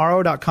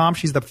I'mTomorrow.com.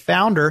 She's the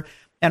founder.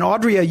 And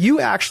Audria,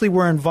 you actually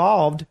were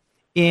involved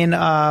in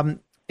a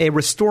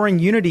Restoring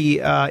Unity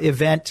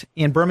event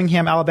in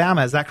Birmingham,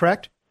 Alabama. Is that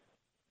correct?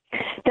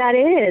 That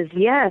is,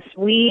 yes.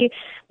 We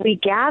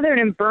gathered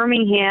in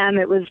Birmingham.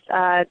 It was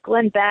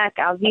Glenn Beck,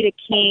 Alveda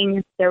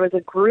King. There was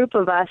a group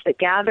of us that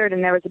gathered,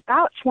 and there was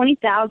about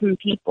 20,000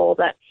 people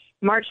that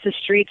marched the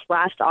streets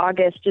last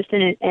August just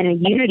in a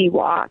unity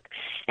walk.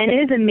 And it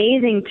is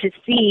amazing to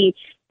see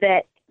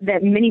that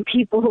many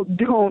people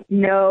don't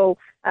know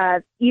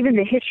even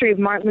the history of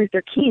Martin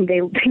Luther King.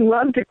 They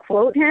love to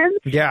quote him,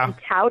 and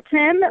tout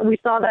him. We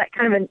saw that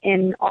kind of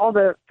in all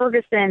the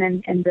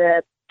Ferguson and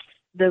the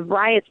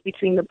riots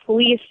between the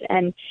police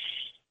and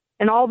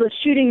all the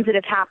shootings that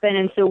have happened.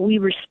 And so we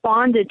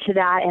responded to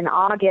that in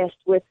August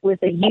with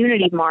a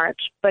unity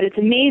march. But it's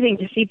amazing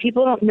to see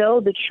people don't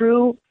know the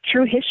true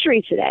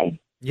history today.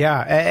 Yeah,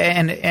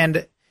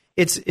 and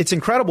it's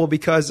incredible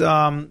because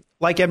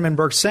like Edmund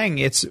Burke's saying,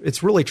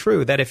 it's really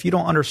true that if you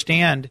don't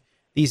understand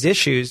these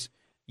issues,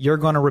 you're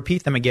going to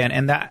repeat them again.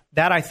 And that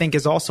I think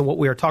is also what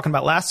we were talking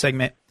about last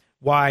segment,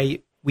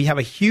 why we have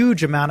a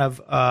huge amount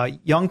of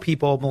young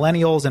people,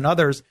 millennials and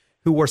others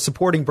who were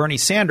supporting Bernie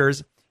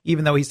Sanders,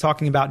 even though he's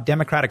talking about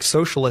democratic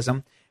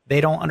socialism. They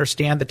don't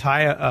understand the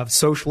tie of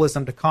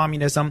socialism to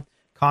communism,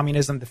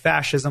 communism to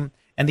fascism,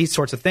 and these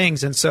sorts of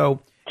things. And so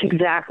that's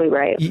exactly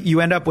right.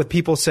 You end up with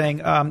people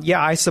saying,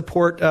 I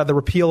support the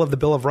repeal of the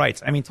Bill of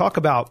Rights. I mean, talk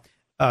about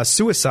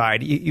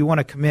suicide. You want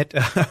to commit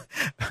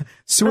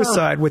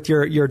suicide with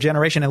your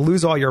generation and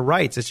lose all your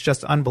rights. It's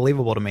just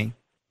unbelievable to me.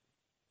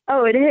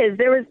 Oh, it is.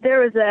 There was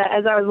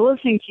as I was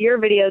listening to your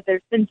videos,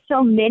 there's been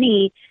so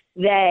many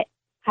that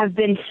have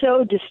been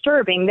so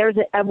disturbing. There's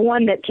a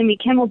one that Jimmy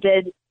Kimmel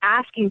did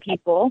asking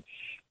people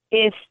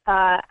if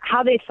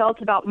how they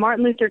felt about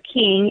Martin Luther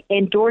King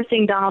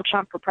endorsing Donald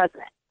Trump for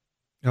president.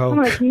 Oh,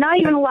 Someone that's not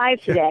even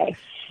alive today.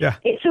 Yeah.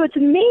 So it's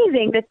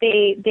amazing that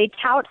they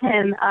tout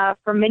him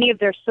for many of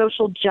their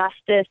social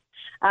justice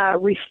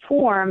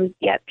reforms,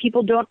 yet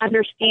people don't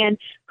understand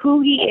who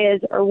he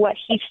is or what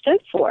he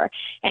stood for.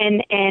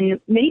 And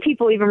many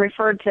people even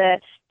referred to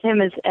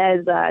him as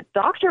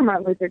Dr.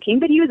 Martin Luther King,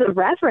 but he was a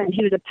reverend.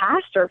 He was a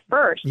pastor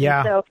first. Yeah.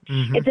 And so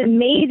it's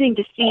amazing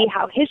to see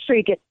how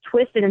history gets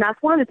twisted. And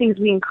that's one of the things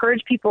we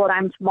encourage people at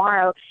I'm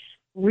Tomorrow.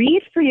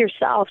 Read for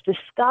yourself,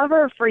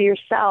 discover for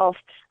yourself,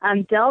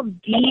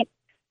 delve deep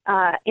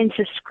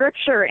into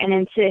scripture and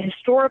into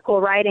historical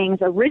writings,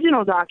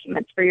 original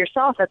documents for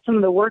yourself. That's some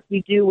of the work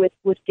we do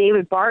with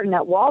David Barton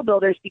at Wall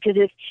Builders, because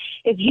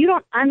if you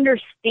don't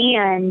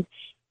understand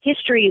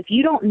history, if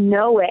you don't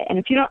know it, and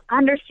if you don't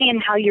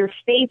understand how your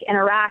faith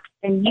interacts,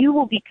 then you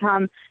will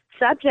become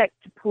subject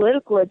to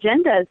political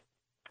agendas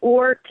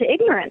or to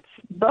ignorance,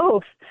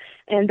 both.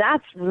 And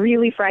that's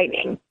really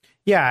frightening.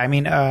 Yeah, I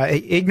mean,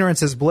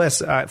 ignorance is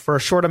bliss for a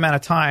short amount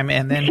of time,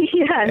 and then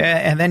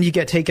and then you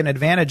get taken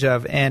advantage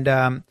of.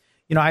 And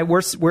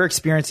we're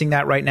experiencing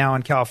that right now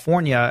in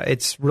California.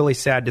 It's really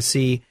sad to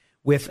see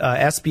with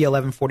SB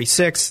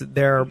 1146.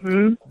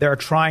 They're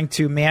trying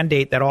to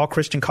mandate that all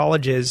Christian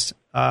colleges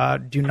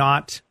are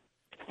not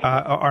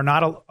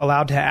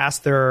allowed to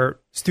ask their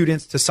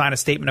students to sign a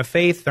statement of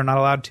faith. They're not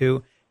allowed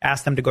to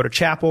ask them to go to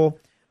chapel.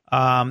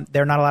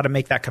 They're not allowed to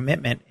make that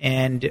commitment.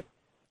 And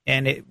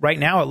right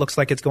now it looks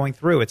like it's going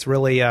through. It's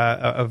really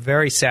a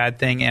very sad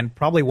thing, and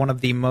probably one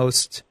of the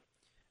most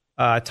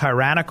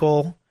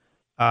tyrannical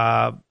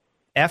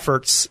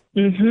efforts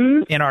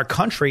in our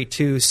country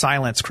to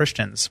silence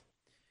Christians.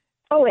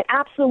 Oh, it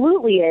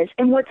absolutely is.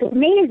 And what's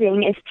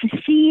amazing is to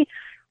see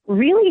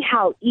really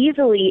how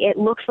easily it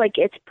looks like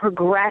it's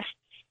progressed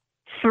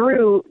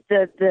through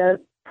the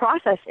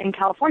process in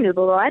California,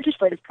 the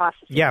legislative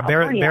process. Yeah,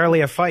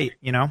 barely a fight,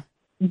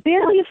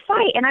 Barely a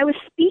fight. And I was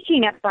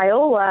speaking at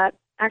Biola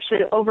actually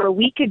over a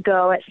week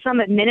ago at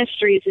Summit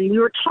Ministries, and we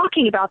were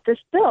talking about this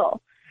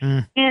bill.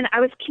 And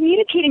I was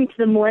communicating to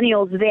the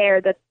millennials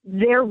there that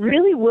there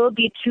really will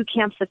be two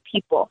camps of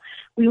people.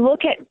 We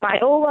look at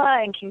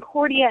Biola and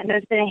Concordia, and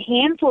there's been a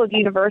handful of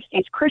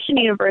universities, Christian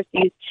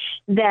universities,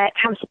 that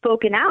have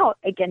spoken out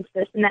against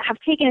this and that have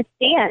taken a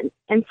stand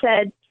and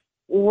said,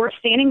 we're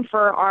standing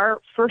for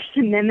our First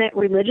Amendment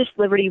religious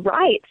liberty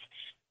rights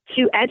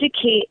to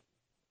educate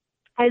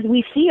as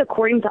we see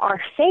according to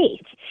our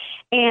faith.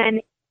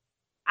 And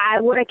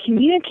what I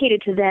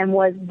communicated to them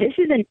was, this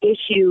is an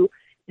issue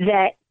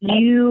that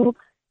you,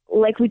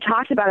 like we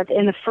talked about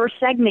in the first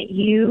segment,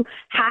 you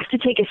have to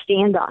take a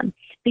stand on.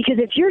 Because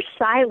if you're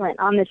silent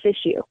on this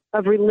issue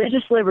of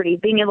religious liberty,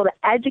 being able to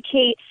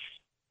educate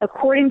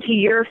according to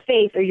your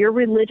faith or your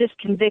religious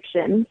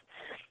convictions,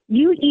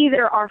 you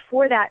either are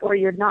for that or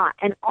you're not.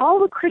 And all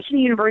the Christian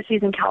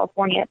universities in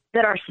California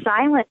that are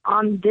silent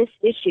on this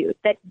issue,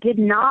 that did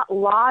not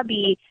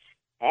lobby,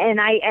 and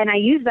I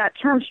use that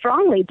term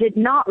strongly, did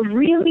not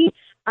really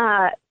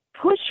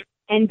push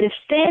and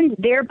defend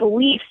their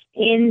beliefs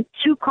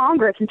into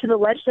Congress, into the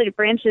legislative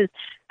branches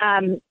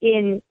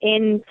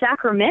in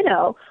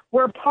Sacramento,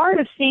 were part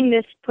of seeing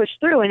this push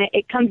through. And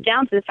it comes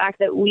down to the fact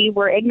that we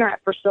were ignorant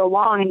for so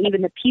long, and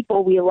even the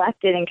people we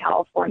elected in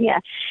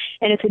California.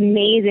 And it's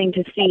amazing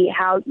to see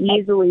how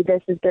easily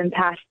this has been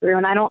passed through.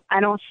 And I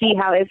don't see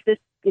how, if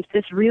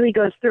this really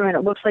goes through, and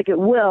it looks like it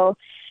will,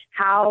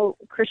 how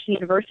Christian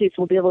universities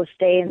will be able to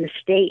stay in the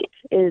state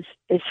is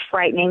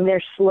frightening.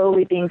 They're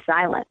slowly being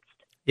silenced.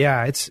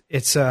 Yeah,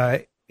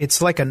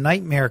 it's like a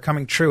nightmare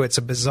coming true. It's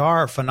a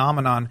bizarre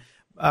phenomenon.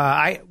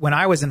 When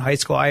I was in high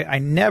school, I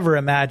never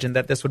imagined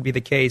that this would be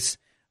the case,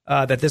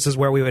 that this is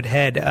where we would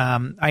head.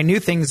 I knew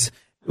things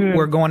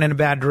were going in a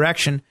bad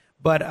direction,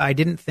 but I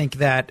didn't think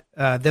that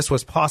this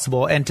was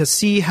possible. And to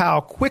see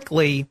how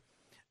quickly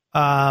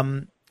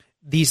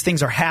these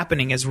things are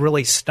happening is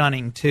really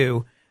stunning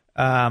too.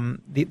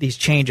 These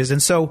changes.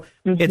 And so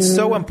it's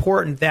so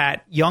important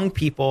that young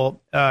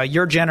people,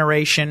 your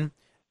generation,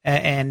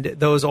 and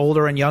those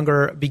older and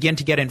younger, begin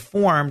to get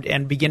informed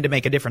and begin to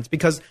make a difference.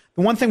 Because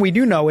the one thing we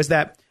do know is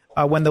that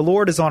when the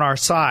Lord is on our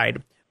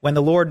side, when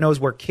the Lord knows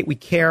we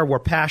care, we're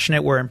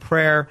passionate, we're in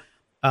prayer,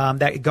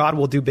 that God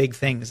will do big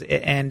things.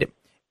 And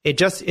it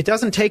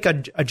doesn't take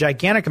a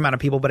gigantic amount of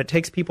people, but it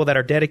takes people that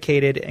are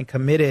dedicated and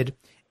committed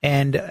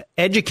and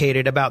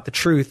educated about the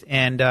truth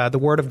and the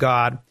Word of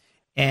God,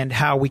 and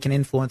how we can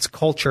influence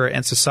culture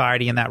and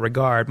society in that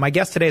regard. My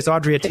guest today is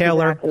Audria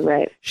Taylor. Exactly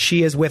right.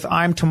 She is with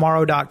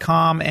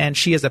I'mTomorrow.com, and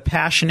she is a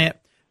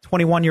passionate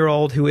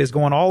 21-year-old who is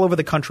going all over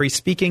the country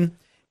speaking,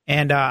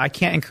 and I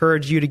can't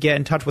encourage you to get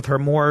in touch with her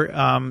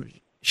more.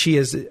 She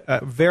is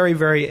very,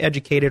 very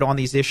educated on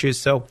these issues,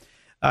 so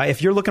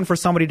if you're looking for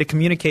somebody to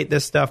communicate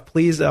this stuff,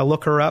 please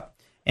look her up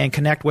and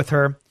connect with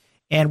her.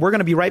 And we're going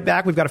to be right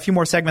back. We've got a few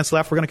more segments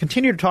left. We're going to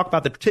continue to talk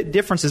about the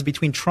differences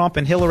between Trump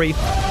and Hillary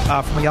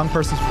from a young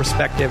person's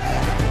perspective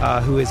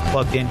who is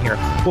plugged in here.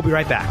 We'll be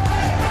right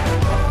back.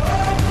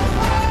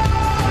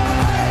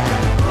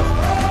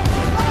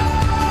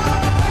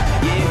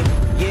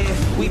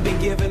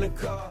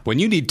 When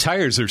you need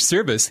tires or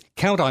service,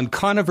 count on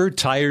Conover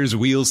Tires,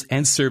 Wheels,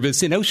 and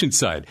Service in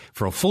Oceanside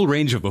for a full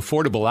range of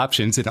affordable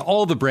options and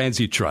all the brands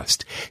you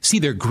trust. See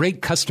their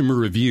great customer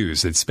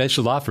reviews and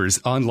special offers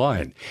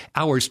online.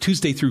 Hours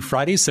Tuesday through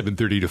Friday,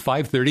 7:30 to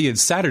 5:30, and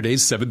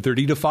Saturdays,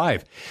 7:30 to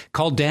 5.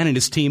 Call Dan and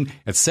his team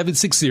at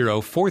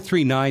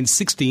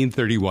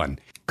 760-439-1631.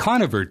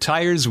 Conover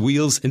Tires,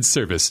 Wheels, and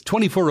Service,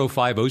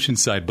 2405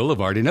 Oceanside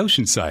Boulevard in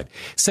Oceanside,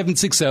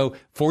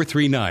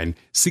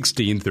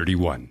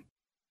 760-439-1631.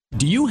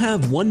 Do you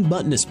have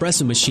one-button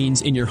espresso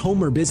machines in your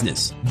home or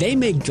business? They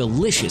make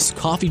delicious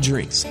coffee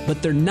drinks,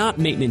 but they're not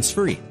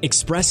maintenance-free.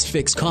 Express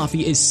Fix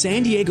Coffee is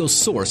San Diego's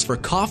source for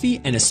coffee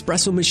and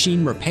espresso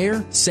machine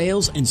repair,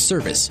 sales, and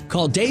service.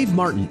 Call Dave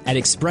Martin at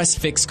Express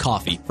Fix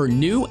Coffee for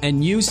new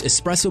and used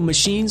espresso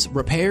machines,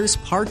 repairs,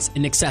 parts,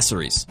 and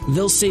accessories.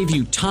 They'll save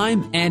you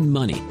time and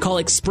money. Call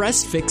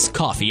Express Fix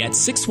Coffee at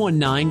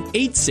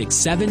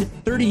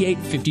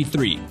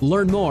 619-867-3853.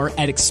 Learn more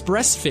at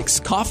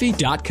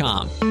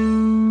expressfixcoffee.com.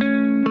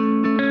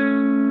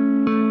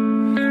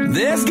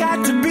 There's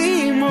got to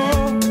be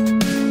more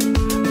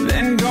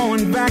than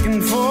going back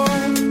and forth,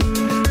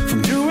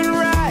 from doing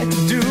right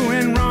to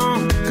doing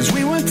wrong, because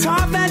we were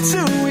taught that's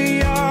who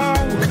we are.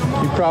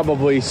 You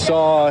probably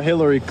saw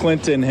Hillary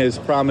Clinton has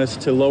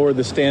promised to lower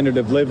the standard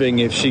of living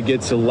if she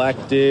gets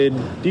elected.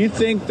 Do you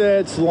think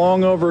that's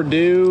long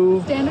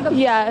overdue?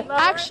 Yeah,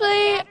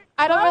 actually,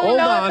 I don't really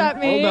know what that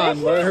means. Hold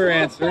on, let her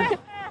answer.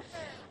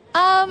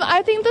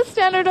 I think the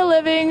standard of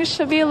living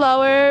should be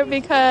lower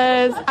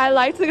because I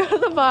like to go to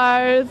the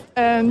bars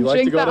and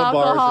drink the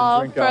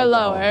alcohol for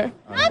lower.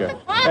 Okay.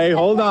 Hey,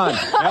 hold on.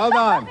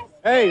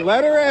 Hey,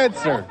 let her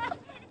answer.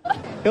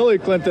 Hillary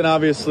Clinton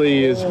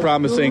obviously is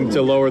promising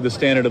to lower the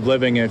standard of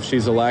living if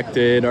she's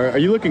elected. Are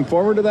you looking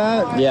forward to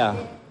that? Yeah.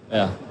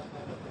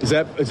 Is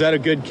that a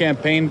good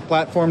campaign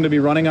platform to be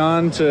running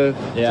on to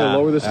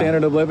lower the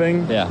standard of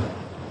living? Yeah.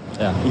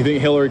 You think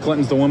Hillary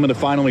Clinton's the woman to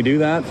finally do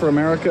that for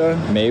America?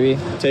 Maybe.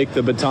 Take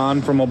the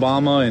baton from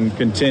Obama and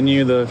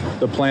continue the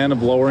plan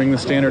of lowering the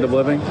standard of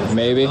living?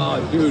 Maybe.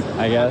 Dude,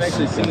 I guess.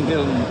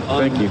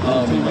 Thank you.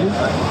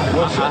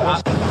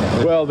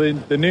 Well,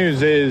 the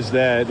news is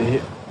that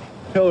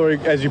Hillary,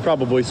 as you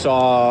probably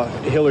saw,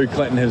 Hillary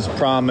Clinton has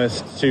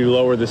promised to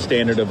lower the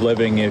standard of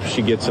living if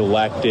she gets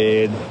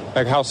elected.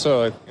 Like how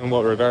so? Like in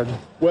what regard?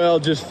 Well,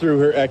 just through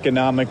her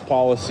economic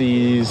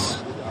policies.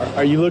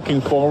 Are you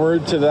looking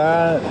forward to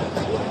that?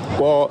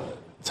 Well, I'll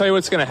tell you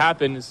what's going to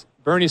happen is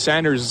Bernie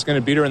Sanders is going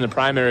to beat her in the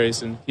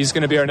primaries, and he's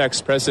going to be our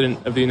next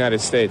president of the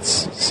United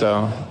States.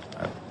 So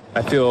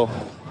I feel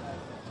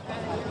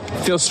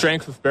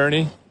strength with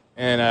Bernie,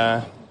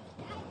 and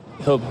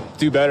he'll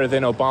do better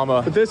than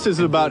Obama. But this is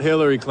about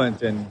Hillary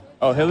Clinton.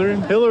 Oh, Hillary?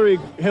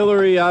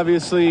 Hillary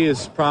obviously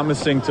is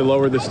promising to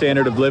lower the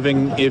standard of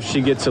living if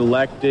she gets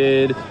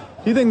elected.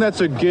 Do you think that's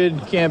a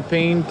good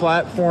campaign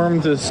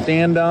platform to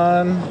stand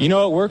on? You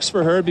know, it works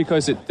for her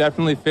because it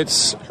definitely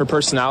fits her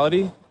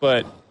personality.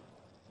 But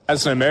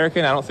as an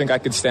American, I don't think I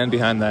could stand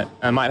behind that.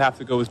 I might have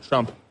to go with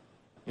Trump,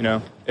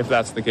 if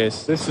that's the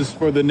case. This is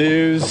for the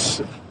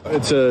news.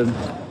 It's a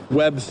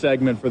web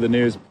segment for the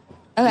news.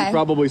 Okay. You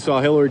probably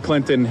saw Hillary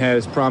Clinton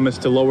has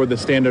promised to lower the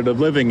standard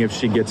of living if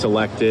she gets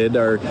elected.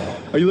 Are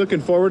you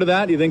looking forward to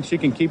that? Do you think she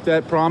can keep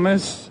that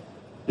promise?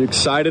 You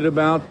excited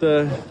about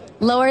the...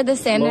 Lower the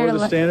standard. Lower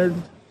the standard?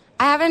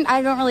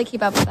 I don't really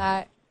keep up with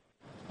that.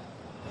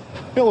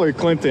 Hillary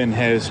Clinton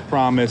has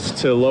promised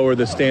to lower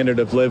the standard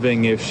of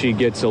living if she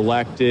gets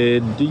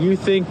elected. Do you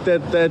think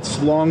that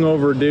that's long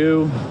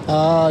overdue?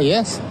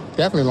 Yes,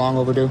 definitely long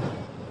overdue.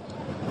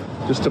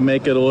 Just to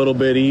make it a little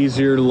bit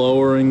easier,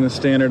 lowering the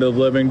standard of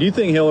living. Do you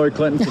think Hillary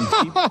Clinton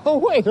can keep...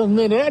 Wait a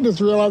minute, I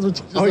just realized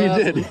what you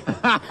just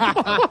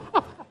asked.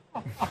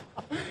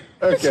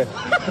 You did?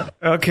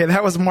 Okay,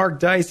 that was Mark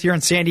Dice here in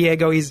San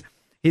Diego.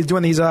 He's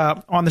doing these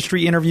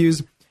on-the-street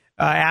interviews,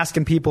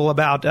 asking people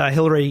about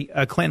Hillary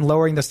Clinton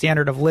lowering the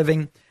standard of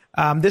living.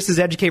 This is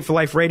Educate for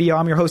Life Radio.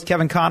 I'm your host,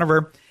 Kevin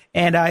Conover.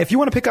 And if you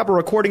want to pick up a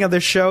recording of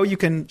this show, you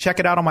can check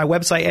it out on my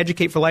website,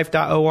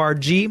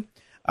 educateforlife.org.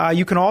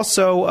 You can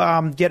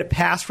also get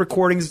past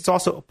recordings. It's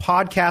also a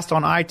podcast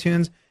on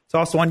iTunes. It's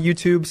also on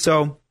YouTube.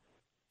 So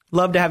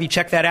love to have you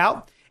check that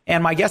out.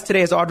 And my guest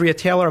today is Audria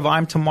Taylor of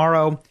I'm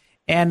Tomorrow.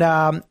 And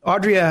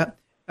Audria...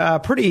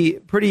 pretty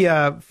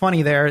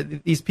funny there.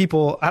 These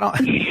people, I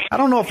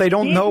don't know if they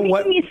don't know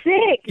what. Making me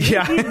sick.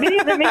 Yeah. These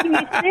videos are making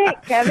me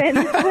sick, Kevin.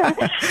 I'm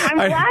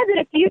glad that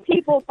a few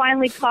people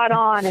finally caught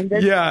on, and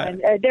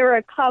there were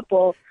a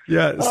couple.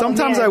 Yeah.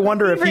 Sometimes I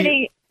wonder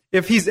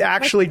if he's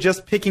actually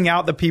just picking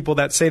out the people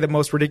that say the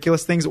most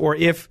ridiculous things, or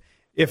if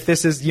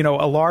this is a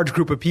large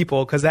group of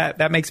people, because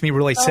that makes me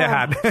really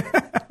sad.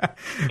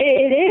 It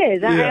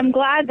is. Yeah. I'm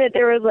glad that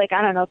there was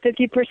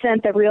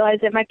 50% that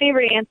realized it. My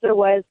favorite answer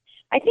was,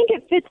 I think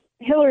it fits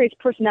Hillary's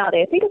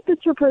personality. I think it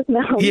fits her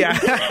personality. Yeah.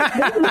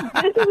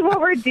 this is what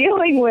we're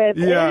dealing with.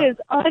 Yeah. It is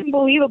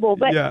unbelievable.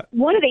 But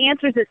one of the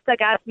answers that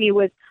stuck out to me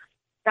was,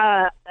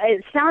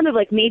 it sounded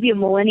like maybe a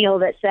millennial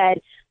that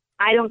said,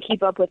 I don't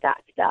keep up with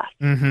that stuff.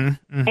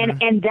 Mm-hmm.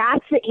 And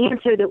that's the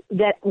answer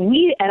that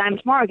we at I'm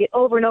Tomorrow get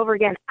over and over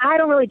again. I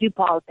don't really do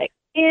politics.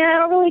 And I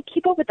don't really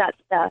keep up with that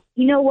stuff.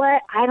 You know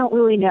what? I don't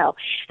really know.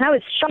 And I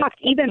was shocked,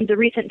 even the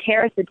recent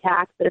terrorist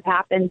attacks that have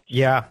happened,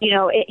 Yeah.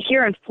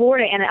 Here in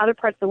Florida and in other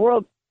parts of the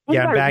world.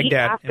 Yeah, about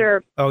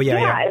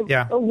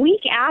Baghdad. A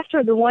week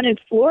after the one in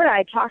Florida,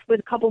 I talked with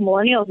a couple of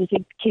millennials and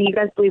said, can you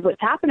guys believe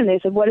what's happened? And they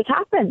said, what has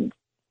happened?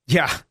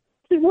 Yeah.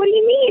 I said, what do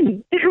you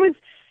mean? There was,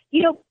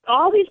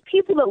 all these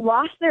people that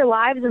lost their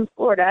lives in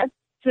Florida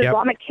to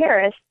Islamic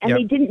terrorists, and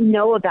they didn't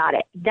know about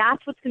it.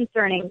 That's what's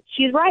concerning.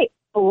 She's right.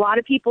 A lot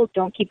of people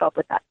don't keep up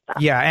with that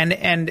stuff. Yeah,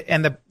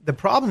 and the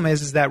problem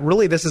is that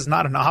really this is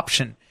not an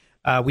option.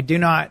 We do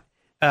not,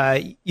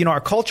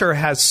 our culture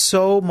has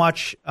so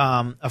much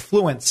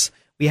affluence.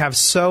 We have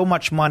so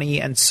much money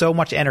and so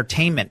much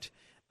entertainment,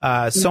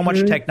 so much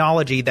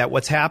technology that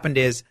what's happened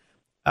is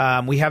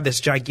we have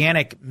this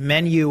gigantic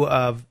menu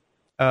of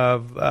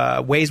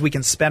ways we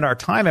can spend our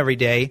time every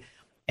day,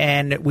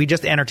 and we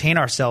just entertain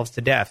ourselves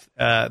to death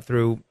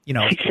through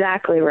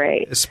exactly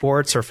right,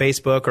 sports or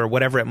Facebook or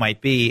whatever it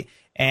might be,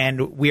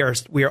 and we are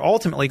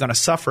ultimately going to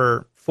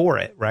suffer for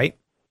it, right?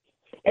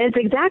 It's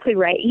exactly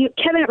right.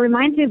 Kevin, it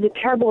reminds me of the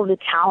parable of the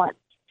talents.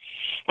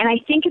 And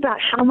I think about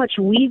how much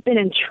we've been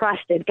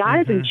entrusted. God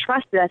has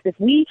entrusted us. If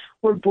we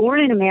were born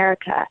in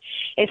America,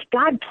 if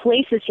God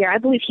placed us here, I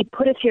believe he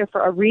put us here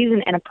for a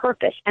reason and a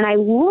purpose. And I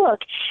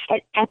look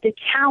at the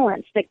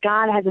talents that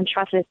God has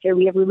entrusted us here.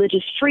 We have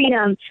religious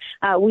freedom.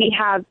 We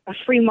have a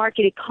free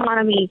market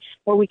economy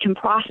where we can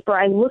prosper.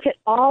 I look at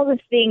all the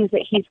things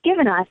that he's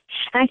given us,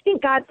 and I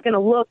think God's going to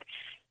look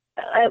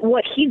at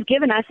what he's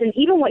given us and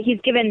even what he's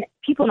given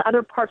people in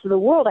other parts of the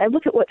world. I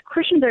look at what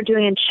Christians are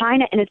doing in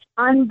China, and it's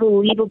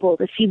unbelievable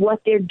to see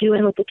what they're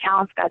doing with the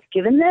talents God's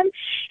given them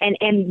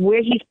and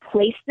where he's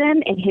placed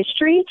them in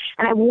history.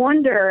 And I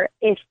wonder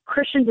if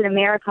Christians in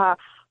America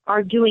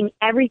are doing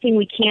everything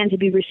we can to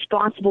be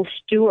responsible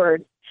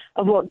stewards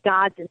of what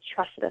God's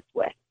entrusted us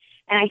with.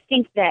 And I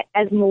think that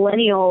as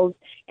millennials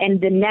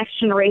and the next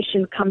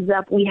generation comes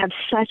up, we have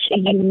such a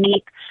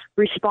unique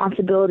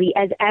responsibility,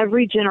 as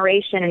every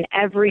generation and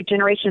every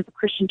generation of the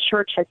Christian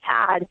church has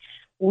had.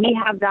 We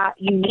have that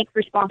unique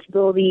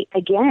responsibility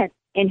again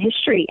in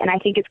history. And I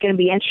think it's going to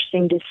be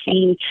interesting to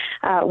see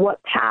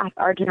what path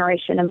our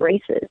generation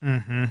embraces.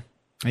 Mm-hmm.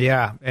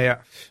 Yeah.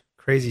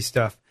 Crazy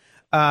stuff.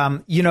 I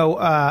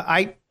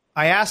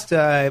asked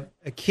a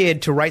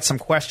kid to write some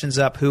questions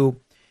up who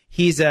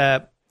he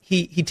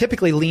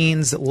typically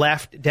leans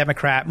left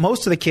Democrat.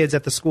 Most of the kids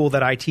at the school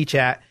that I teach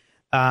at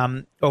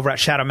over at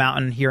Shadow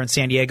Mountain here in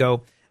San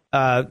Diego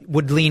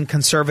would lean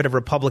conservative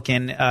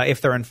Republican if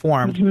they're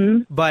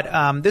informed.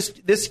 But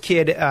this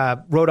kid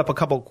wrote up a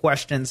couple of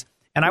questions,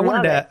 and I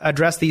wanted to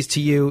address these to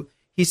you.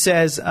 He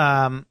says,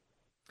 are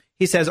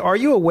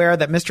you aware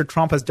that Mr.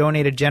 Trump has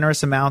donated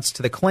generous amounts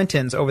to the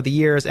Clintons over the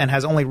years and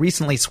has only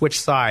recently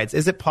switched sides?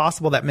 Is it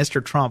possible that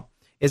Mr. Trump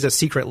is a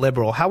secret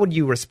liberal? How would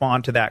you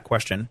respond to that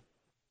question?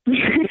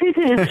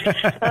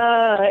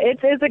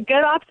 It's a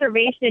good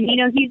observation.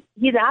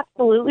 He's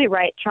absolutely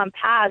right. Trump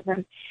has,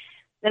 and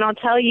then I'll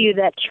tell you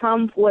that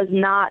Trump was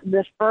not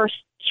the first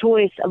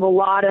choice of a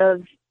lot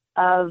of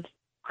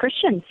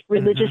Christians,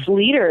 religious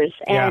leaders,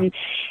 and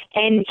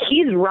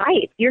he's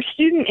right. Your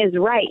student is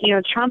right.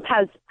 Trump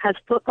has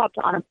flip-flopped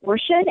on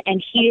abortion,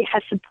 and he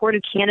has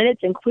supported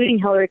candidates, including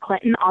Hillary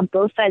Clinton, on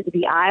both sides of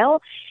the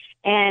aisle.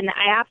 And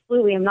I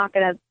absolutely am not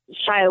going to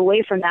shy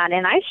away from that.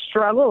 And I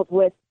struggled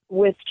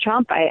with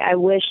Trump. I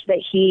wish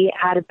that he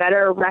had a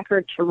better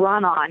record to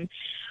run on.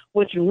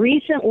 What's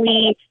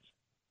recently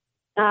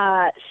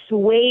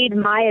swayed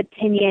my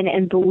opinion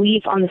and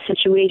belief on the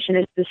situation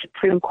is the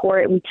Supreme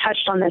Court. We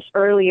touched on this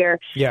earlier.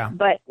 Yeah.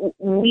 But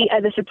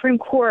the Supreme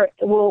Court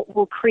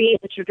will create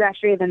the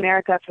trajectory of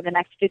America for the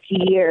next 50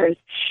 years.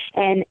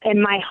 And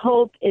my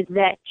hope is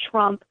that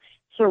Trump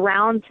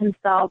surrounds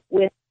himself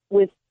with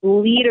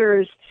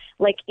leaders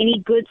like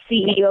any good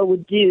CEO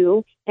would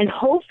do, and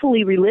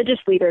hopefully religious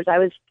leaders. I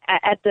was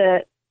at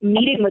the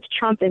meeting with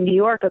Trump in New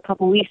York a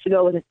couple weeks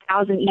ago with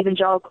 1,000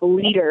 evangelical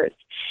leaders.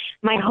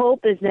 My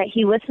hope is that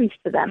he listens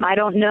to them. I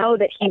don't know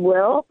that he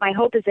will. My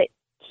hope is that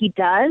he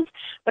does,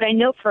 but I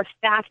know for a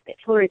fact that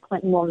Hillary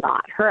Clinton will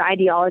not. Her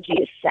ideology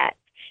is set,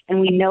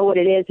 and we know what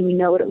it is, and we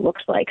know what it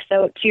looks like.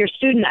 So to your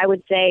student, I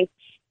would say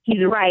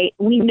he's right.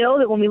 We know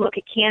that when we look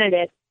at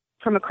candidates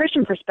from a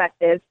Christian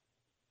perspective,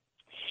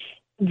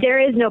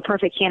 there is no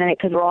perfect candidate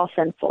because we're all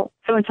sinful.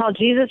 So until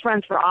Jesus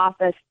runs for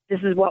office,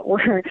 this is what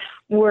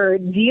we're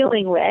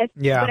dealing with.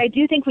 Yeah. But I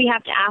do think we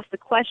have to ask the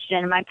question,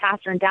 and my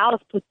pastor in Dallas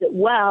puts it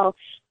well,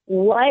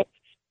 what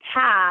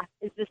path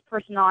is this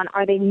person on?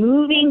 Are they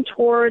moving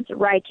towards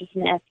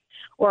righteousness?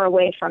 or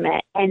away from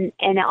it. And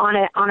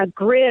on a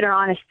grid or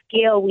on a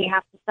scale, we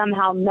have to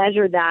somehow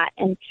measure that.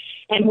 And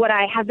what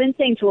I have been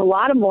saying to a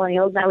lot of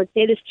millennials, and I would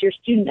say this to your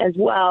student as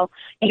well,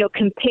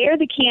 compare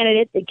the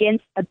candidates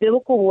against a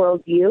biblical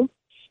worldview,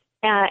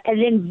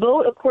 and then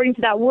vote according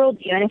to that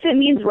worldview. And if it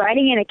means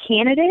writing in a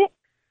candidate,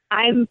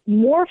 I'm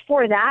more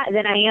for that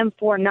than I am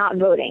for not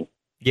voting.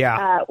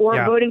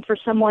 Or voting for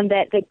someone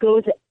that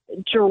goes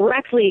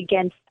directly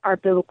against our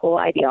biblical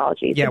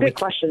ideology. It's a big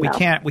question, though.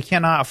 We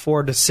cannot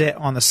afford to sit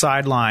on the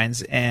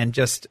sidelines and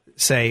just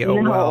say,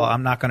 well,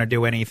 I'm not going to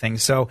do anything.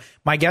 So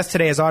my guest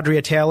today is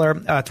Audria Taylor,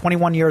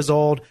 21 years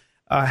old,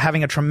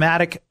 having a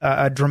dramatic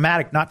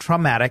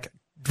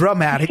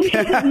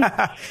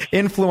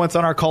influence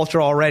on our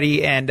culture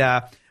already.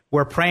 And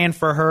we're praying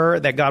for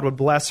her, that God would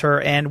bless her.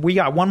 And we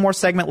got one more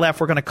segment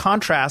left. We're going to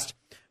contrast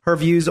her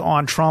views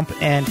on Trump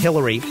and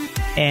Hillary.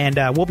 And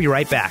we'll be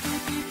right back.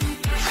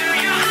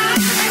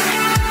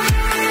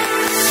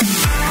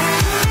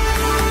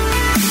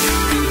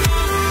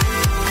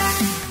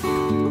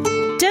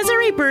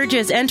 Desiree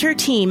Burgess and her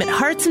team at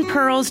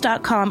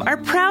heartsandpearls.com are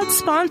proud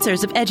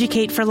sponsors of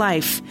Educate for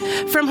Life.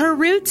 From her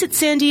roots at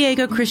San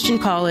Diego Christian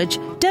College,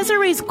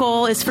 Desiree's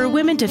goal is for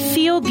women to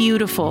feel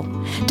beautiful.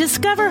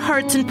 Discover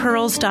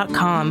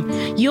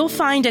heartsandpearls.com. You'll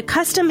find a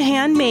custom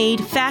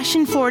handmade,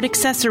 fashion-forward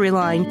accessory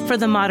line for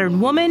the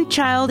modern woman,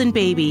 child, and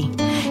baby.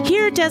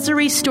 Hear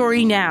Desiree's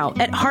story now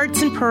at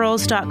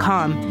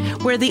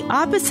heartsandpearls.com, where the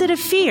opposite of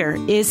fear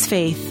is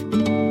faith.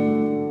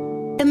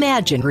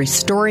 Imagine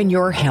restoring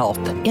your health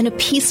in a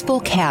peaceful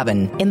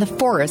cabin in the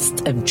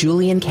forests of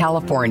Julian,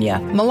 California.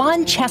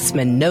 Milan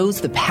Chessman knows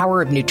the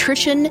power of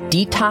nutrition,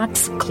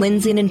 detox,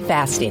 cleansing, and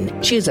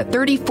fasting. She is a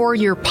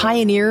 34-year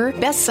pioneer,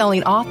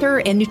 best-selling author,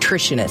 and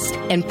nutritionist,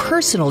 and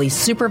personally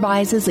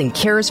supervises and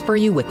cares for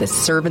you with a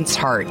servant's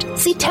heart.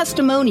 See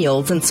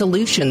testimonials and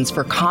solutions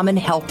for common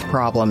health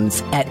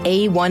problems at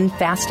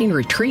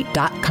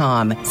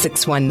A1fastingretreat.com,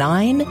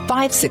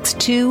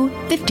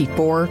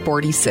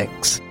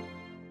 619-562-5446.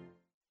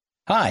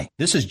 Hi,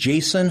 this is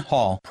Jason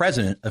Hall,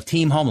 president of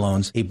Team Home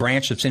Loans, a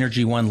branch of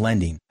Synergy One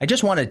Lending. I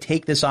just want to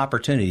take this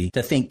opportunity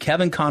to thank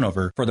Kevin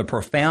Conover for the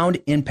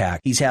profound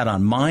impact he's had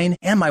on mine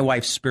and my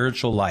wife's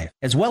spiritual life,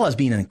 as well as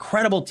being an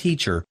incredible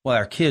teacher while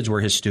our kids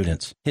were his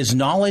students. His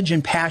knowledge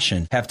and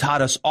passion have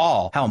taught us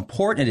all how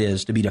important it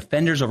is to be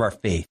defenders of our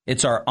faith.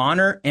 It's our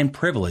honor and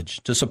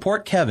privilege to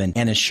support Kevin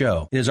and his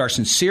show. It is our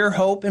sincere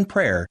hope and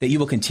prayer that you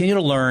will continue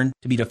to learn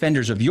to be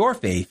defenders of your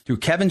faith through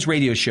Kevin's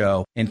radio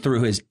show and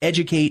through his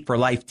Educate for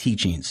Life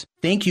teachings.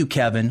 Thank you,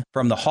 Kevin,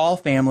 from the Hall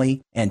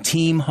family and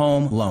Team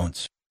Home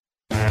Loans.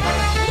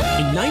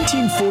 In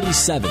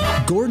 1947,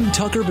 Gordon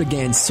Tucker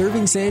began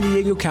serving San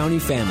Diego County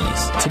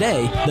families.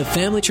 Today, the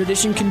family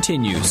tradition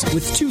continues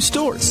with 2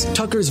 stores,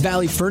 Tucker's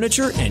Valley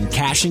Furniture and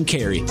Cash and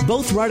Carry,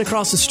 both right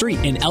across the street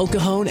in El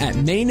Cajon at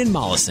Main and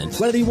Mollison.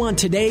 Whether you want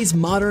today's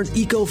modern,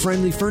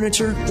 eco-friendly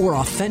furniture or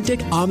authentic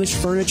Amish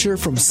furniture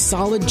from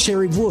solid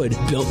cherry wood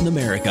built in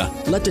America,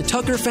 let the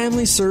Tucker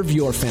family serve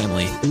your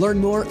family. Learn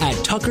more at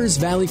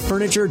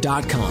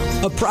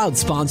tuckersvalleyfurniture.com, a proud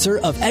sponsor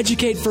of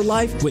Educate for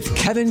Life with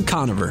Kevin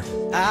Conover.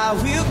 I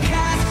will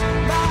cast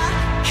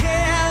my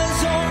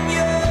cares on you.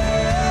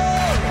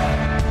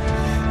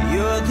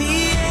 You're the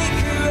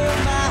anchor of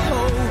my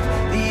hope,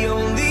 the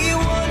only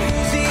one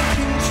who's in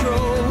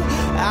control.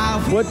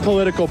 What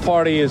political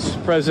party is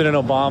President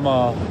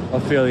Obama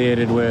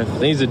affiliated with? I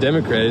think he's a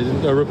Democrat,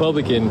 a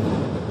Republican.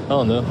 I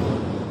don't know.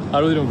 I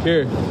really don't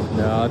care.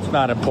 No, it's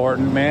not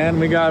important, man.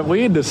 We got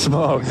weed to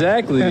smoke.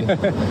 Exactly.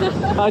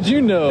 How'd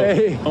you know?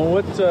 Hey,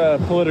 what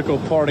political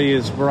party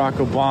is Barack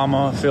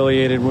Obama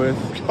affiliated with?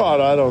 God,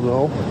 I don't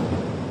know.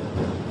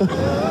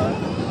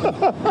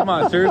 Come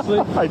on, seriously?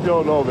 I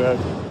don't know, man.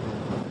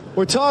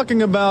 We're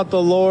talking about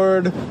the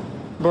Lord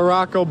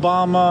Barack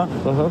Obama.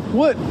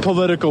 What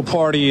political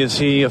party is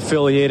he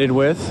affiliated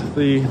with,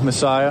 the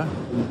Messiah?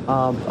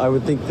 I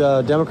would think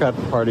the Democrat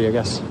Party, I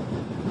guess.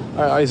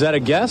 Is that a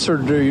guess, or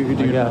do you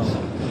know?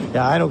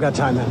 Yeah, I don't got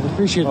time, man.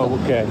 Appreciate it. Oh,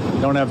 okay.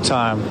 Don't have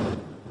time.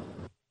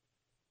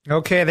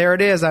 Okay, there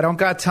it is. I don't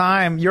got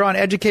time. You're on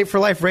Educate for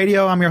Life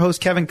Radio. I'm your host,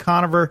 Kevin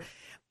Conover,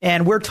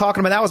 and we're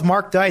talking about, that was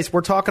Mark Dice.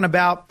 We're talking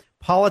about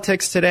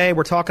politics today.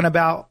 We're talking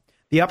about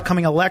the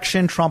upcoming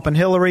election, Trump and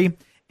Hillary.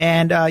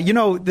 And,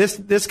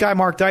 this guy,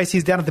 Mark Dice,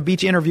 he's down at the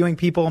beach interviewing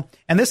people,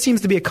 and this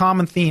seems to be a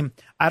common theme.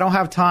 I don't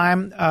have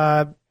time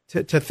to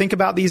think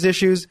about these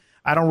issues.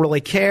 I don't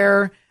really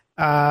care.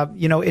 As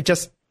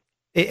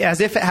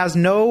if it has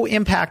no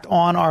impact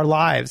on our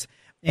lives.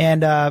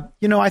 And,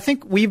 I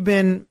think we've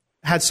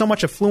had so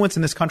much affluence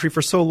in this country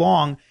for so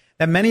long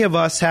that many of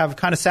us have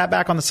kind of sat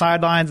back on the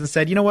sidelines and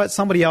said, you know what,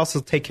 somebody else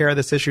will take care of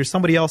this issue.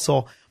 Somebody else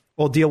will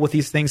deal with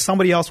these things.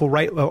 Somebody else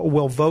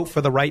will vote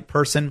for the right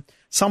person.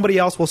 Somebody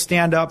else will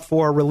stand up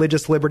for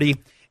religious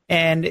liberty.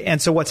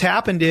 And so what's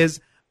happened is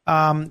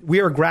we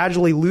are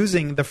gradually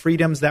losing the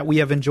freedoms that we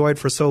have enjoyed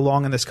for so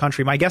long in this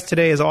country. My guest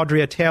today is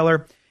Audria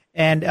Taylor.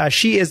 And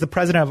she is the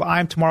president of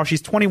I'm Tomorrow.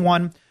 She's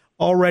 21,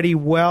 already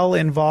well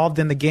involved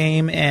in the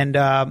game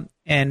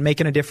and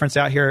making a difference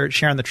out here,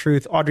 sharing the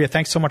truth. Audria,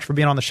 thanks so much for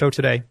being on the show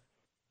today.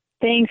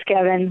 Thanks,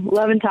 Kevin.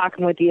 Loving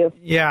talking with you.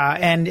 Yeah,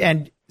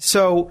 and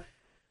so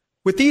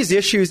with these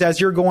issues, as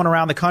you're going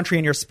around the country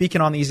and you're speaking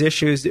on these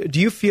issues,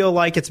 do you feel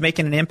like it's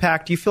making an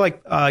impact? Do you feel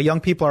like young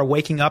people are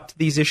waking up to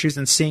these issues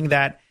and seeing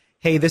that,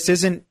 hey, this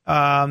isn't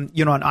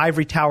an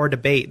ivory tower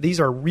debate. These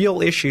are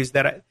real issues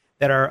that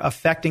are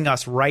affecting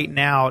us right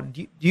now.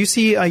 Do you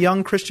see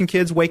young Christian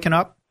kids waking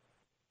up?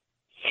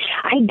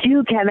 I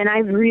do, Kevin. I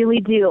really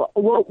do.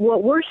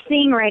 What we're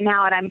seeing right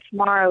now at I'm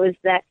Tomorrow is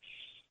that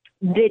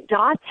the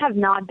dots have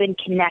not been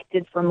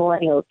connected for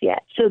millennials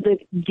yet. So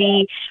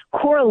the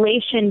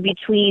correlation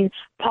between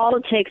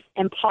politics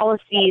and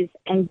policies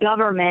and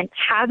government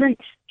hasn't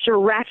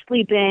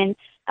directly been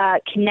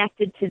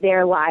connected to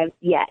their lives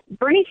yet.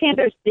 Bernie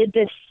Sanders did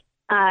this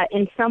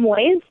in some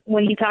ways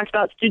when he talked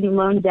about student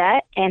loan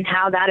debt and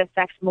how that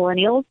affects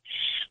millennials.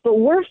 But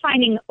we're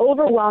finding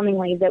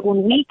overwhelmingly that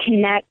when we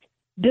connect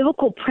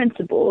biblical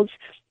principles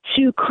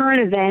to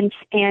current events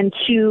and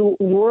to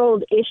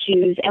world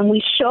issues, and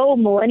we show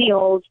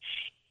millennials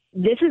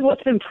this is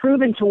what's been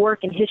proven to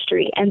work in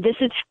history, and this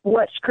is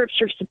what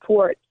Scripture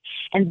supports,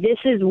 and this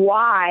is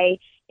why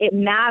it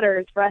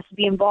matters for us to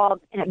be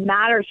involved, and it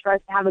matters for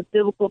us to have a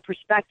biblical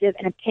perspective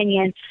and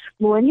opinion,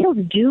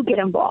 millennials do get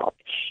involved.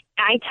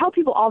 I tell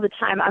people all the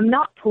time, I'm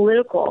not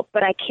political,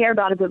 but I care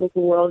about a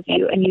biblical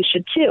worldview, and you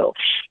should too.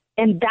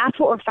 And that's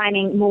what we're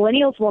finding.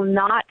 Millennials will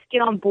not get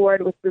on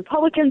board with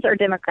Republicans or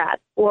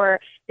Democrats, or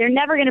they're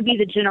never going to be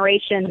the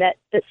generation that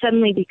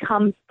suddenly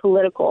becomes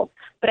political.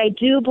 But I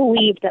do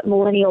believe that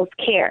millennials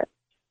care.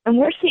 And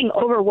we're seeing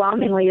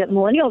overwhelmingly that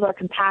millennials are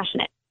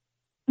compassionate.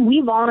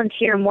 We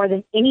volunteer more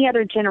than any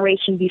other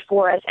generation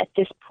before us at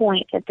this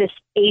point, at this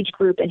age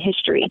group in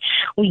history.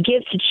 We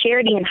give to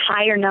charity in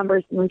higher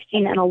numbers than we've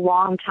seen in a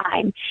long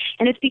time.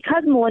 And it's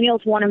because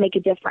millennials want to make a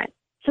difference.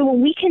 So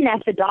when we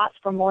connect the dots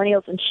for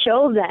millennials and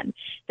show them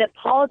that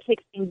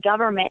politics and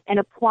government and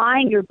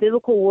applying your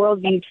biblical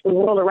worldview to the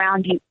world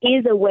around you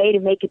is a way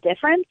to make a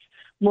difference,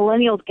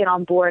 millennials get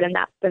on board, and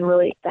that's been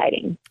really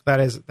exciting.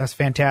 That's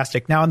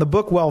fantastic. Now, in the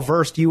book Well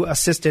Versed, you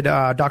assisted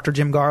Dr.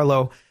 Jim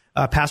Garlow,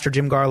 Pastor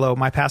Jim Garlow,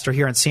 my pastor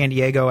here in San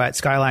Diego at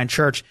Skyline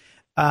Church.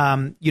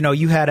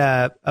 You had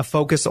a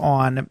focus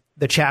on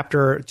the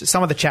chapter,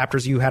 some of the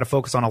chapters you had a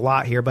focus on a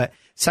lot here, but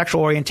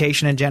sexual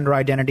orientation and gender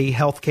identity,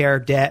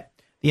 healthcare, debt,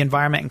 the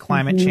environment and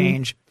climate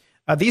change,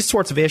 these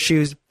sorts of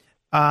issues.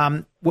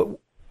 Do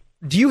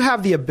you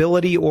have the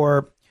ability,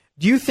 or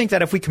do you think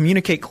that if we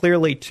communicate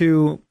clearly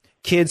to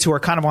kids who are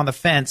kind of on the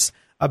fence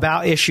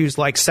about issues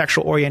like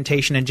sexual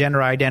orientation and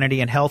gender identity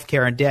and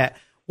healthcare and debt,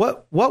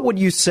 what would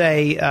you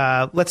say?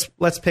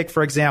 Let's pick,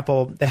 for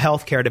example, the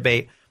healthcare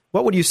debate.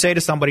 What would you say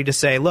to somebody to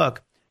say,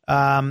 look,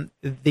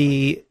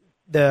 the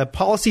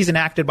policies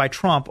enacted by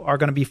Trump are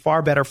going to be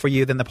far better for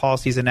you than the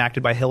policies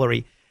enacted by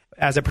Hillary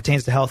as it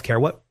pertains to healthcare?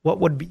 What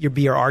would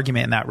be your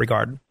argument in that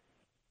regard?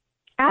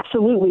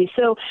 Absolutely.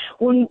 So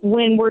when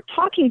we're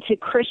talking to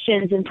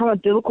Christians and from a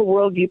biblical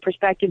worldview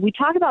perspective, we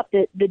talk about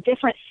the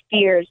different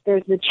spheres.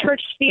 There's the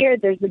church sphere,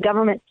 there's the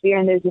government sphere,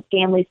 and there's the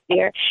family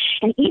sphere.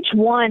 And each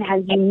one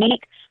has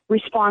unique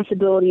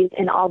responsibilities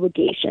and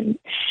obligations.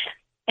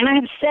 And I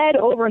have said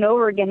over and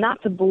over again,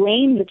 not to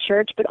blame the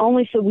church, but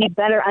only so we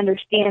better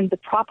understand the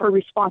proper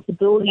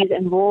responsibilities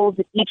and roles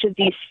that each of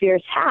these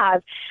spheres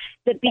have,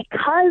 that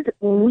because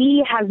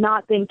we have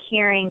not been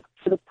caring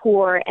for the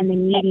poor and the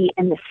needy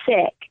and the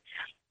sick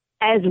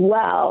as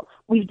well,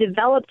 we've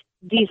developed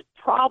these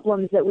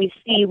problems that we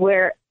see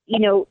where,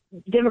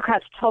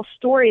 Democrats tell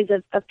stories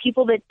of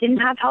people that didn't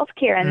have health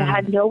care and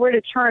had nowhere to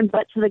turn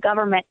but to the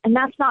government. And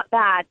that's not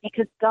bad,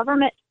 because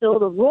government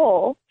filled a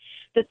role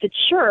that the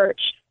church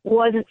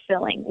wasn't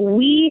filling.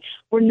 We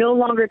were no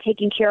longer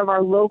taking care of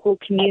our local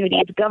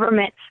communities.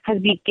 Government has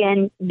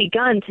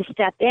begun to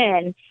step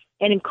in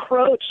and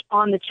encroach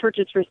on the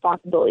church's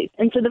responsibilities.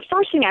 And so the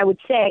first thing I would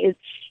say is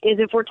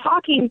if we're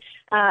talking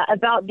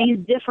about these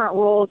different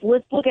roles,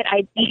 let's look at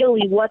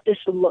ideally what this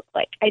would look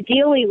like.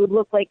 Ideally, it would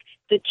look like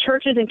the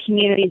churches and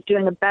communities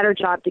doing a better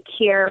job to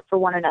care for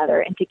one another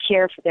and to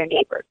care for their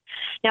neighbors.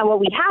 Now, what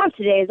we have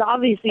today is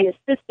obviously a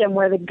system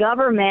where the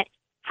government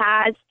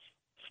has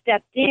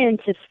stepped in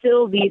to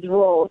fill these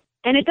roles.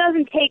 And it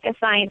doesn't take a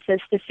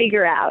scientist to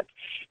figure out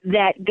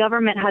that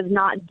government has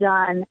not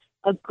done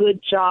a good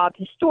job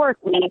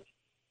historically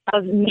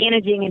of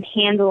managing and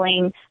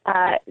handling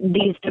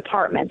these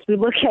departments. We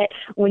look at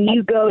when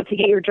you go to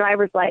get your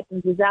driver's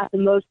license, is that the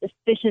most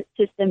efficient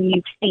system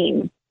you've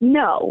seen?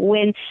 No.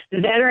 When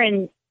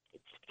veterans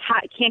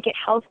can't get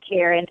health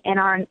care and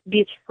are in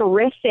these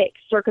horrific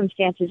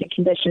circumstances and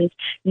conditions,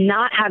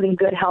 not having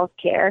good health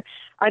care,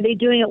 are they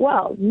doing it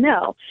well?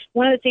 No.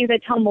 One of the things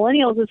I tell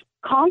millennials is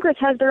Congress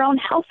has their own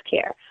health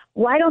care.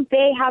 Why don't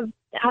they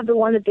have the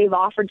one that they've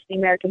offered to the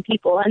American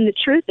people? And the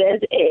truth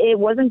is, it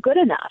wasn't good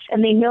enough,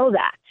 and they know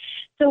that.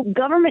 So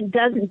government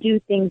doesn't do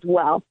things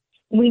well.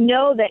 We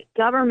know that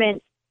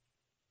government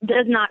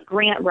does not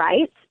grant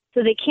rights,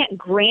 so they can't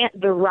grant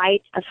the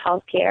right of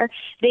health care.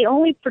 They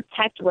only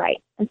protect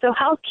rights. And so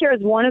health care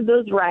is one of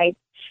those rights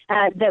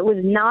that was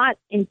not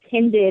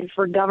intended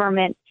for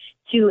government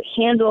to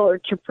handle or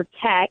to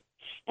protect.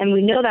 And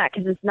we know that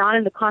because it's not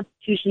in the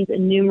Constitution's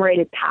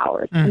enumerated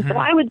powers. And so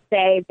I would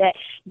say that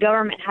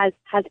government has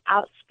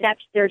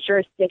outstepped their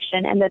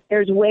jurisdiction, and that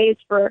there's ways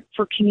for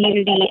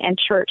community and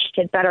church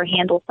to better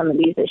handle some of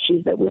these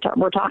issues that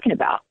we're talking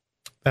about.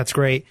 That's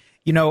great.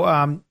 You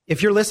know,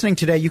 if you're listening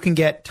today, you can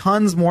get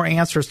tons more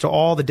answers to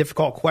all the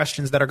difficult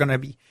questions that are going to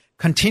be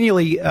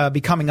continually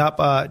be coming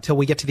up till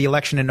we get to the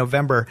election in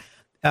November.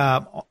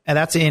 And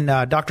that's in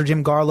Dr.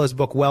 Jim Garlow's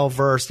book, Well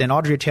Versed. And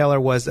Audrea Taylor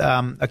was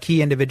a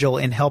key individual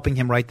in helping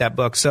him write that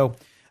book. So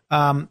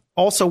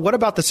also, what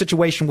about the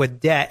situation with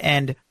debt?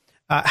 And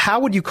how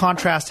would you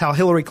contrast how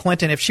Hillary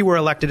Clinton, if she were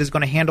elected, is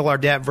going to handle our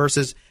debt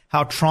versus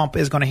how Trump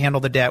is going to handle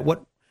the debt?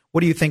 What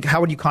do you think? How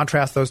would you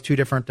contrast those two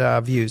different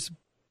views?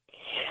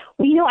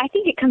 Well, you know, I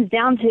think it comes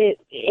down to,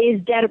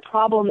 is debt a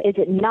problem? Is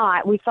it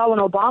not? We saw when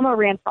Obama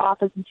ran for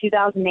office in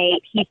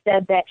 2008, he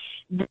said that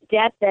the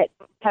debt that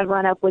had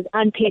run up was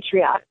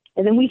unpatriotic.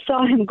 And then we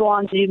saw him go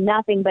on to do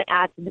nothing but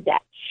add to the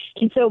debt.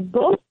 And so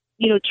both,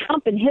 you know,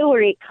 Trump and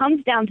Hillary, it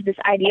comes down to this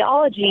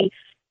ideology.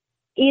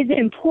 Is it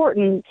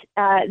important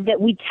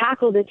that we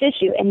tackle this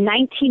issue? And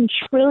 $19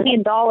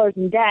 trillion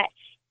in debt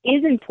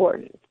is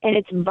important, and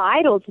it's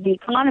vital to the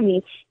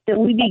economy that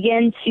we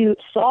begin to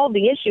solve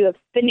the issue of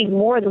spending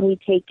more than we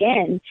take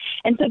in.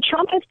 And so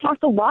Trump has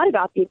talked a lot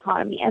about the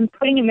economy and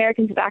putting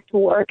Americans back to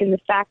work, and the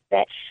fact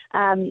that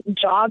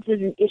jobs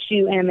is an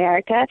issue in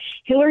America.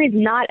 Hillary's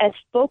not as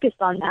focused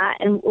on that,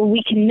 and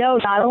we can know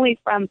not only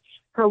from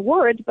her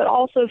words, but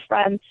also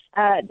from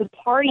the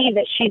party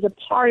that she's a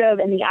part of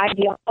and the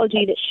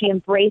ideology that she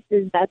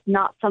embraces. That's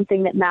not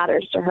something that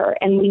matters to her.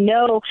 And we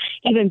know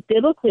even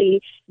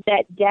biblically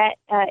that debt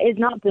is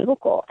not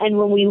biblical. And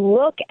when we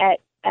look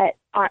at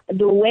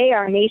the way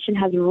our nation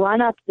has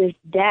run up this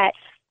debt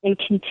and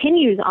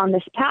continues on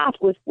this path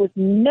with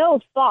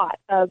no thought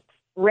of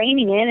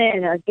reining in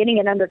it or getting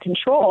it under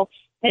control,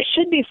 it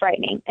should be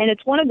frightening. And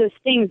it's one of those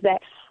things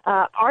that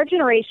our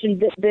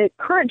generation, the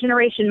current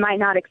generation, might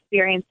not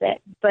experience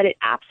it, but it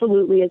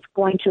absolutely is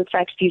going to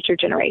affect future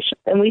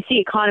generations. And we see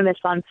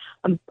economists on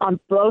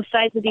both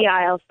sides of the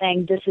aisle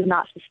saying this is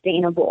not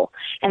sustainable.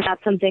 And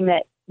that's something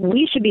that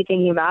we should be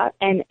thinking about,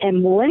 and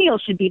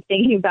millennials should be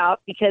thinking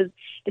about, because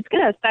it's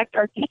going to affect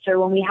our future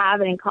when we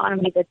have an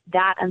economy that's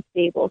that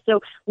unstable. So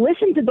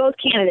listen to both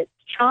candidates,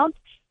 Trump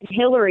and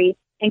Hillary,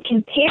 and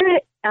compare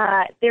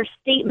their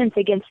statements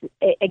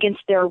against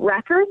their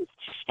records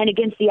and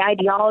against the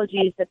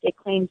ideologies that they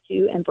claim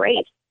to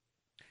embrace.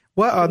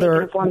 What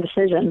other informed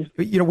decisions?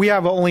 You know, we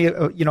have only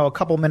a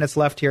couple minutes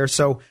left here,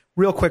 so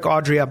real quick,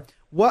 Audrea,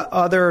 what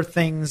other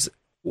things?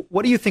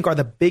 What do you think are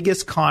the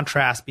biggest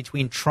contrasts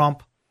between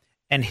Trump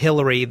and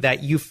Hillary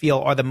that you feel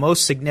are the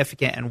most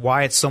significant, and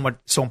why it's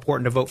so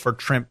important to vote for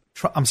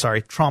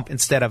Trump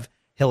instead of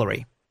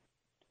Hillary?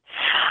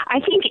 I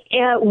think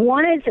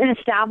one is an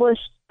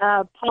established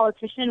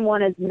politician,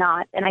 one is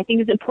not. And I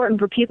think it's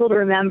important for people to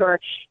remember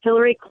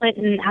Hillary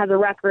Clinton has a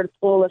record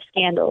full of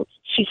scandals.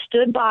 She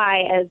stood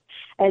by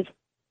as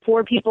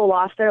 4 people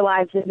lost their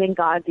lives in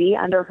Benghazi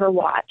under her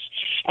watch.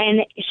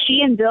 And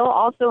she and Bill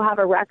also have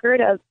a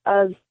record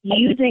of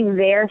using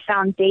their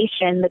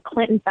foundation, the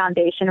Clinton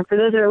Foundation. And for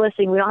those that are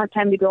listening, we don't have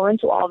time to go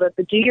into all of it,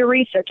 but do your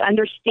research,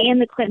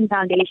 understand the Clinton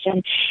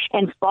Foundation,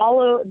 and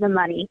follow the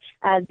money.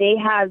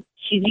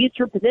 She's used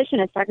her position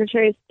as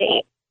Secretary of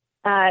State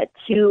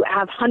to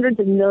have hundreds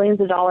of millions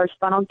of dollars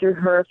funneled through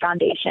her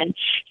foundation.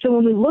 So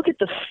when we look at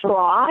the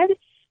fraud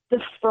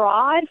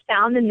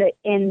found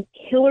in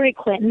Hillary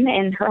Clinton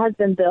and her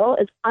husband Bill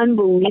is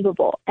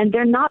unbelievable, and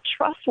they're not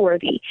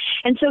trustworthy.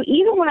 And so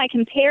even when I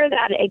compare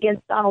that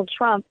against Donald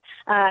Trump,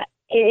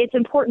 it's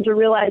important to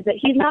realize that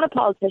he's not a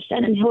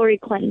politician and Hillary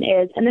Clinton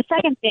is. And the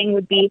second thing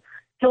would be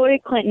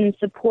Hillary Clinton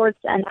supports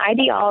an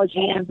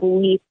ideology and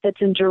belief that's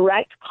in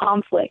direct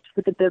conflict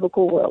with the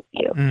biblical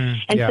worldview.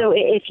 So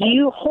if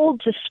you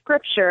hold to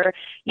Scripture,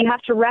 you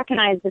have to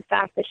recognize the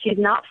fact that she's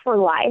not for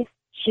life,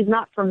 she's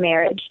not for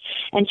marriage,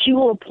 and she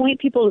will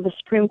appoint people to the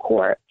Supreme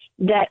Court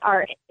that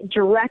are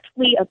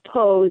directly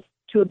opposed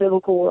to a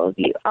biblical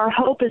worldview. Our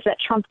hope is that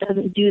Trump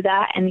doesn't do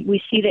that, and we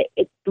see that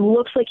it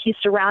looks like he's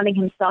surrounding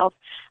himself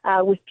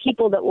with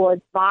people that will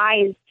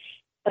advise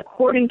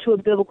according to a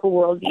biblical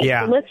worldview.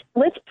 Yeah. So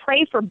let's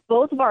pray for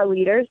both of our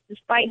leaders,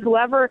 despite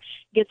whoever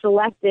gets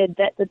elected,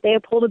 that they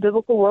uphold a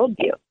biblical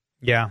worldview.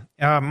 Yeah.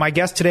 My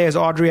guest today is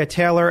Audrea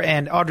Taylor.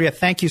 And Audrea,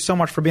 thank you so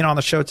much for being on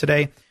the show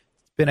today.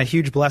 It's been a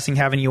huge blessing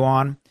having you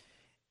on.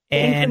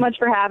 Thanks so much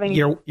for having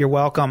me. You're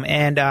welcome.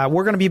 And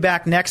we're going to be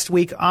back next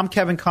week. I'm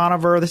Kevin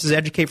Conover. This is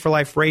Educate for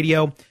Life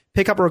Radio.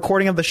 Pick up a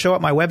recording of the show at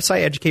my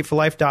website,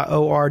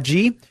 educateforlife.org.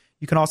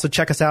 You can also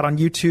check us out on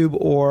YouTube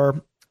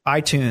or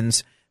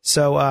iTunes.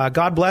 So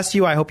God bless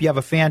you. I hope you have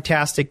a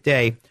fantastic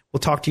day. We'll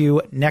talk to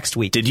you next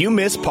week. Did you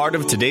miss part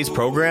of today's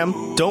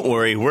program? Don't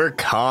worry, we're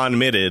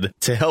committed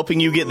to helping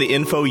you get the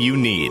info you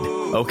need.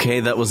 Okay,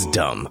 that was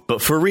dumb.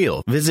 But for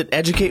real, visit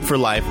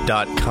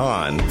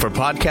educateforlife.com for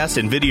podcast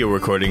and video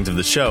recordings of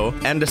the show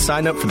and to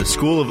sign up for the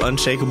School of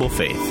Unshakable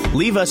Faith.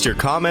 Leave us your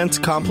comments,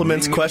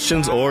 compliments,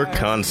 questions, or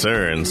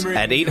concerns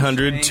at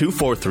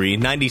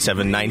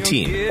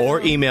 800-243-9719 or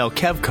email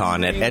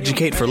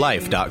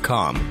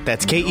kevcon@educateforlife.com.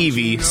 That's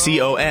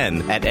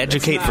KEVCON at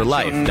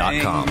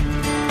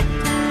educateforlife.com.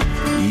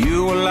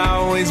 You will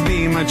always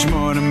be much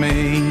more to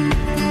me.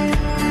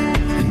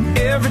 And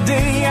every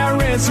day I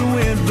wrestle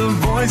with the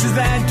voices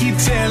that keep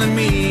telling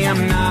me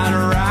I'm not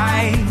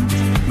right.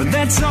 But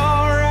that's all